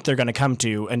think they're going to come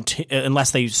to,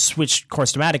 unless they switch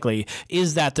course dramatically,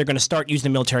 is that they're going to start using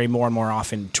the military more and more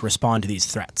often to respond to these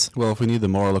threats. Well, if we need the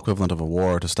moral equivalent of a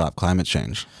war to stop climate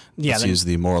change, let's use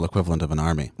the moral equivalent of an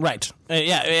army. Right.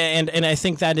 And I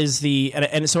think that is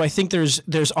and so I think there's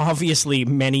obviously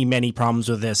many problems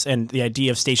with this, and the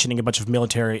idea of stationing a bunch of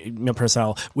military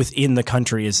personnel within the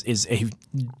country is a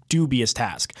dubious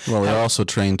task. Well, they're also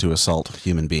trained to assault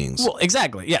human beings. Well,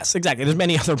 exactly. Yes, exactly. There's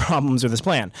many other problems with this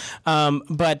plan.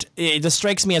 But it just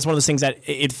strikes me as one of those things that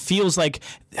it feels like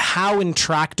how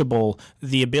intractable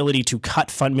the ability to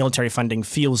cut military funding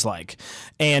feels like,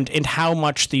 and how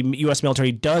much the U.S.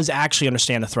 military does actually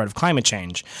understand the threat of climate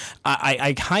change.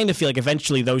 I kind of feel like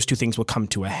eventually those two things will come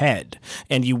to a head,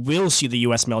 and you will see the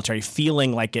U.S. military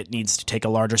feeling like it needs to take a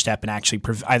larger step in actually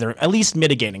either at least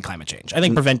mitigating climate change. I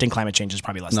think preventing climate change is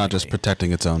probably less not just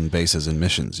protecting its own bases and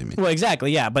missions, you mean? Well,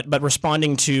 exactly, yeah, but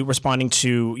responding to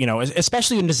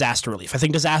especially in disaster relief. I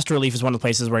think disaster relief is one of the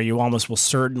places where you almost will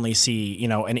certainly see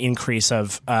an increase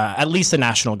of at least the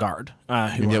National Guard.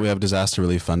 And yet we have disaster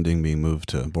relief funding being moved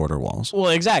to border walls. Well,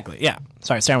 exactly, yeah.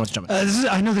 Sorry, Sarah wants to jump in.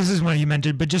 I know this is what you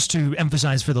meant, but just to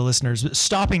emphasize for the listeners,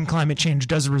 stopping climate change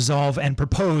does resolve and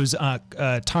propose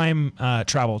time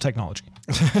travel technology.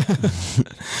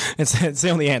 It's the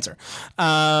only answer.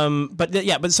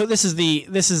 But so this is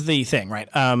the thing, right?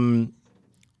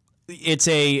 It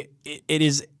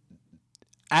is.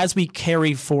 As we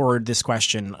carry forward this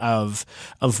question of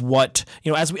what,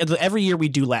 every year we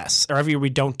do less, or every year we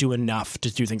don't do enough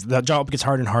to do things, the job gets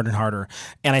harder and harder and harder.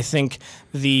 And I think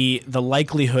the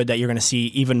likelihood that you're going to see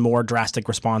even more drastic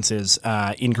responses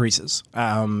increases.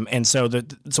 And so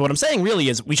what I'm saying really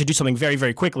is we should do something very,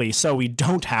 very quickly so we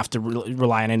don't have to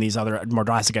rely on any of these other more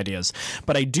drastic ideas.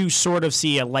 But I do sort of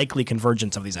see a likely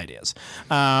convergence of these ideas.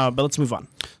 But let's move on.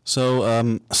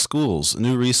 So schools.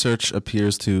 New research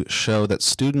appears to show that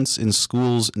students in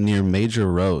schools near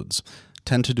major roads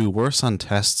tend to do worse on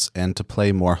tests and to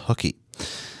play more hooky.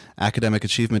 Academic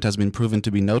achievement has been proven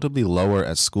to be notably lower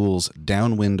at schools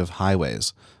downwind of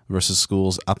highways versus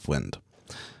schools upwind.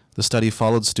 The study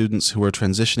followed students who were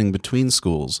transitioning between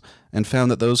schools and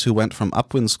found that those who went from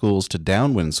upwind schools to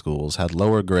downwind schools had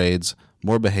lower grades,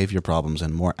 more behavior problems,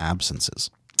 and more absences.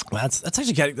 Well,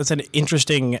 that's an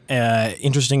interesting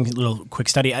little quick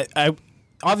study. I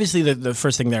obviously the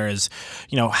first thing there is,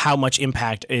 how much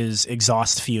impact is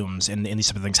exhaust fumes in these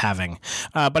type of things having.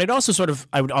 But I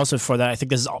would also for that, I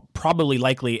think this is probably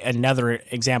likely another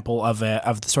example of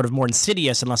the sort of more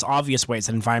insidious and less obvious ways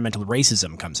that environmental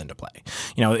racism comes into play.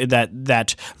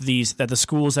 That the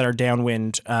schools that are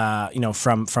downwind,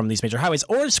 from these major highways,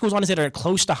 or schools honestly that are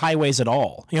close to highways at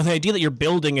all. The idea that you're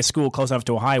building a school close enough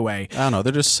to a highway. I don't know. There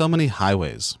are just so many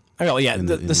highways. Oh yeah, in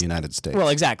the United States. Well,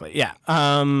 exactly, yeah.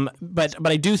 But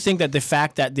I do think that the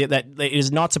fact that that it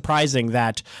is not surprising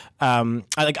that I'm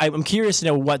curious to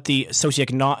know what the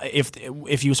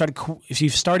if you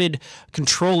started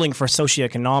controlling for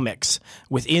socioeconomics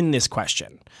within this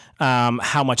question,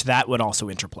 how much that would also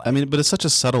interplay. I mean, but it's such a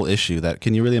subtle issue that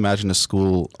can you really imagine a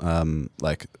school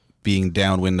being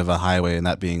downwind of a highway and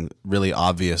that being really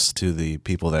obvious to the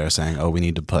people there, saying, "Oh, we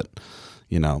need to put."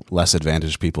 Less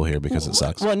advantaged people here because it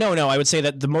sucks. Well, no. I would say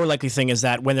that the more likely thing is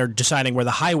that when they're deciding where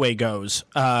the highway goes,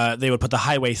 they would put the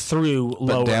highway through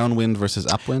lower. But downwind versus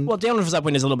upwind? Well, downwind versus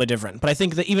upwind is a little bit different. But I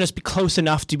think that even it's close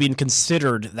enough to being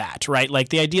considered that, right? Like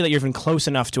the idea that you're even close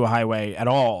enough to a highway at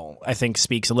all, I think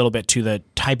speaks a little bit to the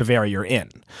type of area you're in.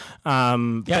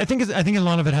 I think a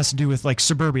lot of it has to do with like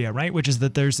suburbia, right? Which is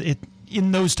that there's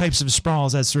in those types of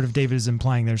sprawls, as sort of David is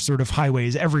implying, there's sort of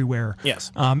highways everywhere.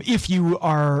 Yes. If you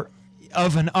are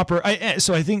of an upper,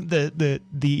 so I think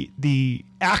the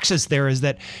axis there is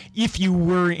that if you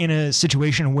were in a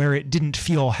situation where it didn't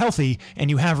feel healthy and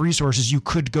you have resources, you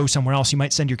could go somewhere else. You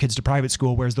might send your kids to private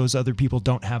school, whereas those other people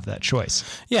don't have that choice.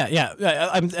 Yeah.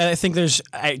 I think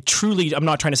I'm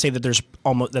not trying to say that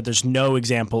there's no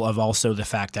example of also the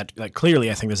fact that, like, clearly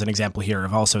I think there's an example here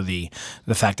of also the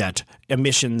fact that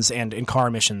emissions and in-car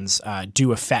emissions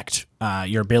do affect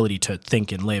your ability to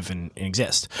think and live and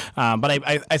exist. But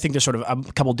I think there's sort of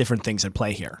a couple different things at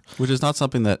play here. Which is not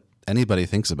something that anybody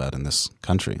thinks about in this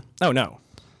country. Oh, no.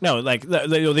 No, like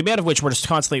the amount of which we're just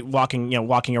constantly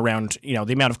walking around, the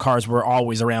amount of cars we're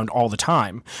always around all the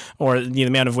time, or the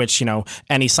amount of which,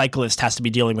 any cyclist has to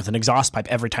be dealing with an exhaust pipe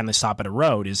every time they stop at a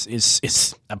road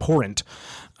is abhorrent.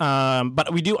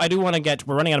 But I do want to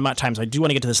we're running out of time, so I do want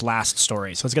to get to this last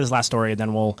story. So let's get this last story and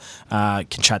then we'll can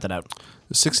chat that out.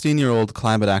 16-year-old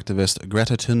climate activist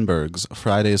Greta Thunberg's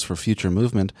Fridays for Future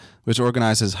movement, which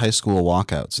organizes high school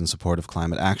walkouts in support of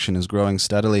climate action, is growing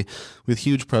steadily, with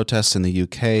huge protests in the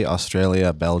UK,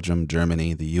 Australia, Belgium,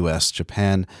 Germany, the US,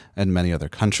 Japan, and many other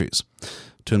countries.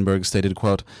 Thunberg stated,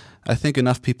 quote, "I think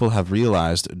enough people have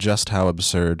realized just how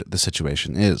absurd the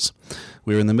situation is.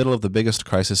 We are in the middle of the biggest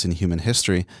crisis in human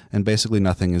history, and basically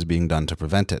nothing is being done to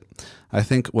prevent it. I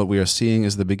think what we are seeing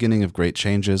is the beginning of great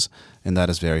changes, and that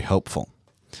is very hopeful."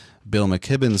 Bill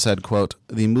McKibben said, quote,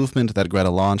 "The movement that Greta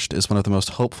launched is one of the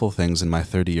most hopeful things in my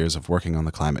 30 years of working on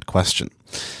the climate question.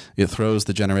 It throws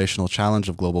the generational challenge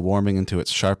of global warming into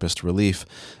its sharpest relief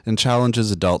and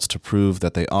challenges adults to prove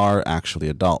that they are actually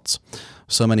adults.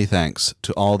 So many thanks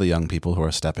to all the young people who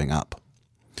are stepping up."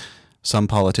 Some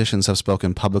politicians have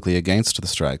spoken publicly against the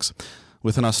strikes,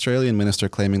 with an Australian minister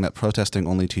claiming that protesting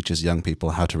only teaches young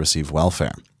people how to receive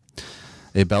welfare.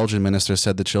 A Belgian minister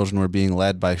said the children were being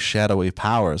led by shadowy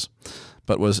powers,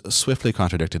 but was swiftly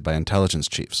contradicted by intelligence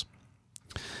chiefs.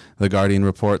 The Guardian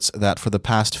reports that for the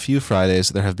past few Fridays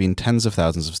there have been tens of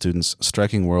thousands of students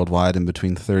striking worldwide in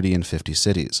between 30 and 50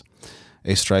 cities.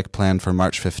 A strike planned for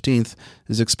March 15th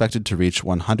is expected to reach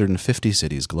 150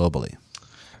 cities globally.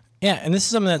 Yeah, and this is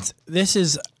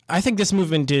something I think this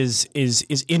movement is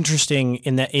interesting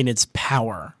in its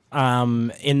power,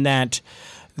 in that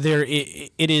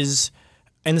it is.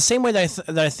 In the same way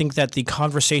that I think that the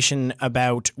conversation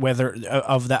about whether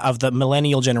of the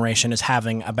millennial generation is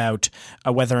having about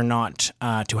whether or not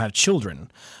to have children,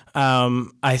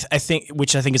 I think,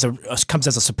 which I think comes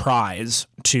as a surprise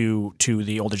to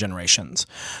the older generations.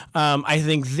 I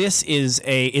think this is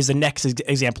the next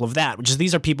example of that, which is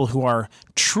these are people who are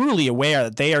truly aware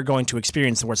that they are going to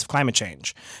experience the worst of climate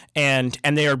change, and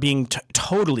they are being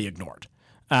totally ignored.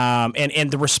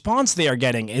 And the response they are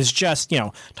getting is just,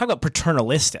 talk about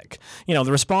paternalistic.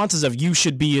 The responses of "you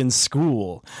should be in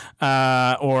school,"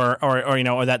 or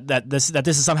that this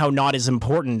is somehow not as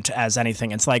important as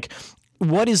anything. It's like,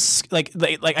 what is like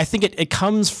I think it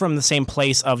comes from the same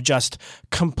place of just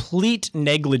complete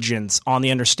negligence on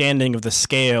the understanding of the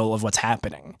scale of what's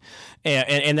happening.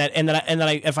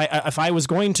 If I was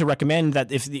going to recommend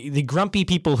that, if the grumpy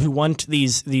people who want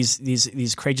these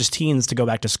courageous teens to go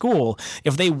back to school,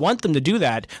 if they want them to do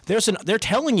that, they're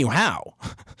telling you how.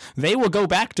 They will go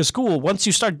back to school once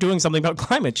you start doing something about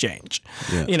climate change.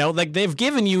 Yeah. You know, like they've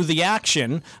given you the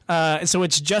action, so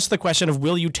it's just the question of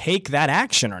will you take that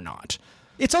action or not.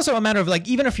 It's also a matter of like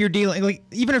even if you're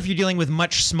dealing with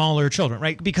much smaller children,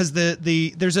 right? Because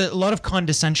there's a lot of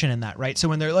condescension in that, right? So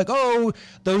when they're like, oh,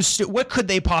 what could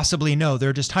they possibly know?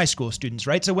 They're just high school students,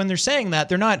 right? So when they're saying that,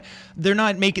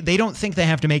 they don't think they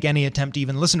have to make any attempt to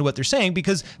even listen to what they're saying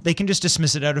because they can just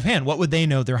dismiss it out of hand. What would they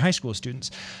know? They're high school students.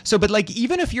 So, but like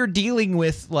even if you're dealing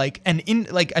with like a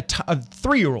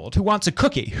 3-year-old who wants a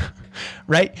cookie,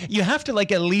 right? You have to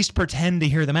like at least pretend to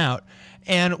hear them out.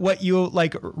 And what you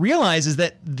like realize is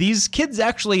that these kids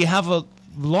actually have a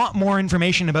lot more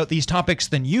information about these topics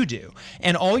than you do.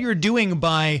 And all you're doing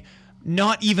by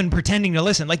not even pretending to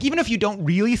listen, like even if you don't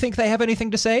really think they have anything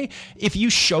to say, if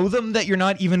you show them that you're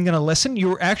not even going to listen,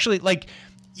 you're actually like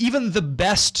even the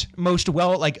best, most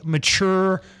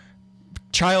mature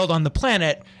child on the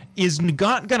planet is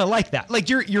not gonna like that. Like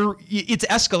it's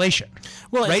escalation,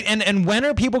 well, right? And when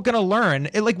are people gonna learn?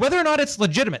 Like whether or not it's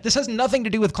legitimate. This has nothing to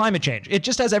do with climate change. It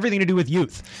just has everything to do with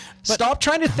youth. Stop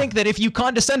trying to think that if you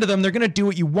condescend to them, they're gonna do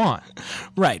what you want.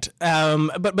 Right.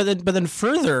 But then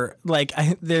further, like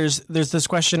there's this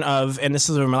question of, and this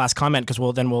is my last comment because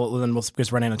we'll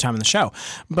just run out of time in the show.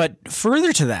 But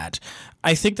further to that,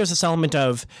 I think there's this element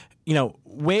of, you know,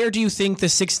 where do you think the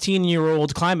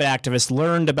 16-year-old climate activist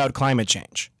learned about climate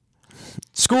change?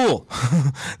 School.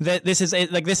 This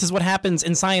is what happens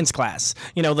in science class.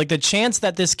 You know, like the chance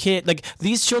that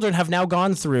these children have now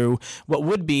gone through what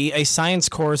would be a science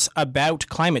course about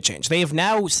climate change. They have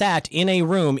now sat in a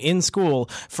room in school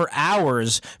for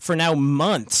hours, for now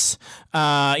months,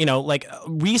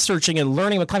 researching and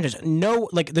learning about climate change. No,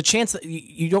 like the chance that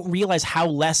you don't realize how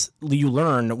less you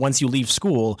learn once you leave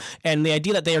school, and the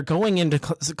idea that they are going into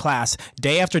class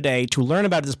day after day to learn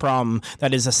about this problem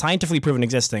that is a scientifically proven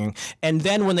existing, and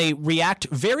then when they react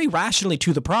very rationally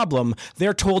to the problem,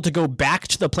 they're told to go back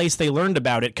to the place they learned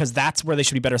about it because that's where they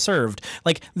should be better served.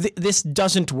 Like this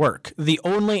doesn't work. The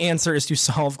only answer is to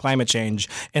solve climate change,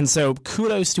 and so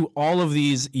kudos to all of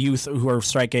these youth who are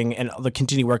striking and the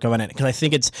continued work on it, because I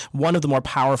think it's one of the more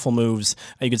powerful moves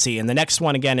you can see. And the next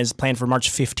one, again, is planned for March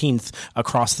 15th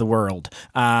across the world.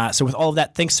 So with all of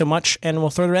that, thanks so much, and we'll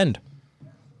throw it to end.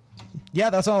 Yeah,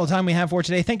 that's all the time we have for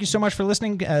today. Thank you so much for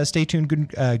listening. Stay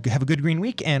tuned. Have a good green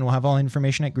week, and we'll have all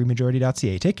information at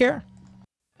greenmajority.ca. Take care.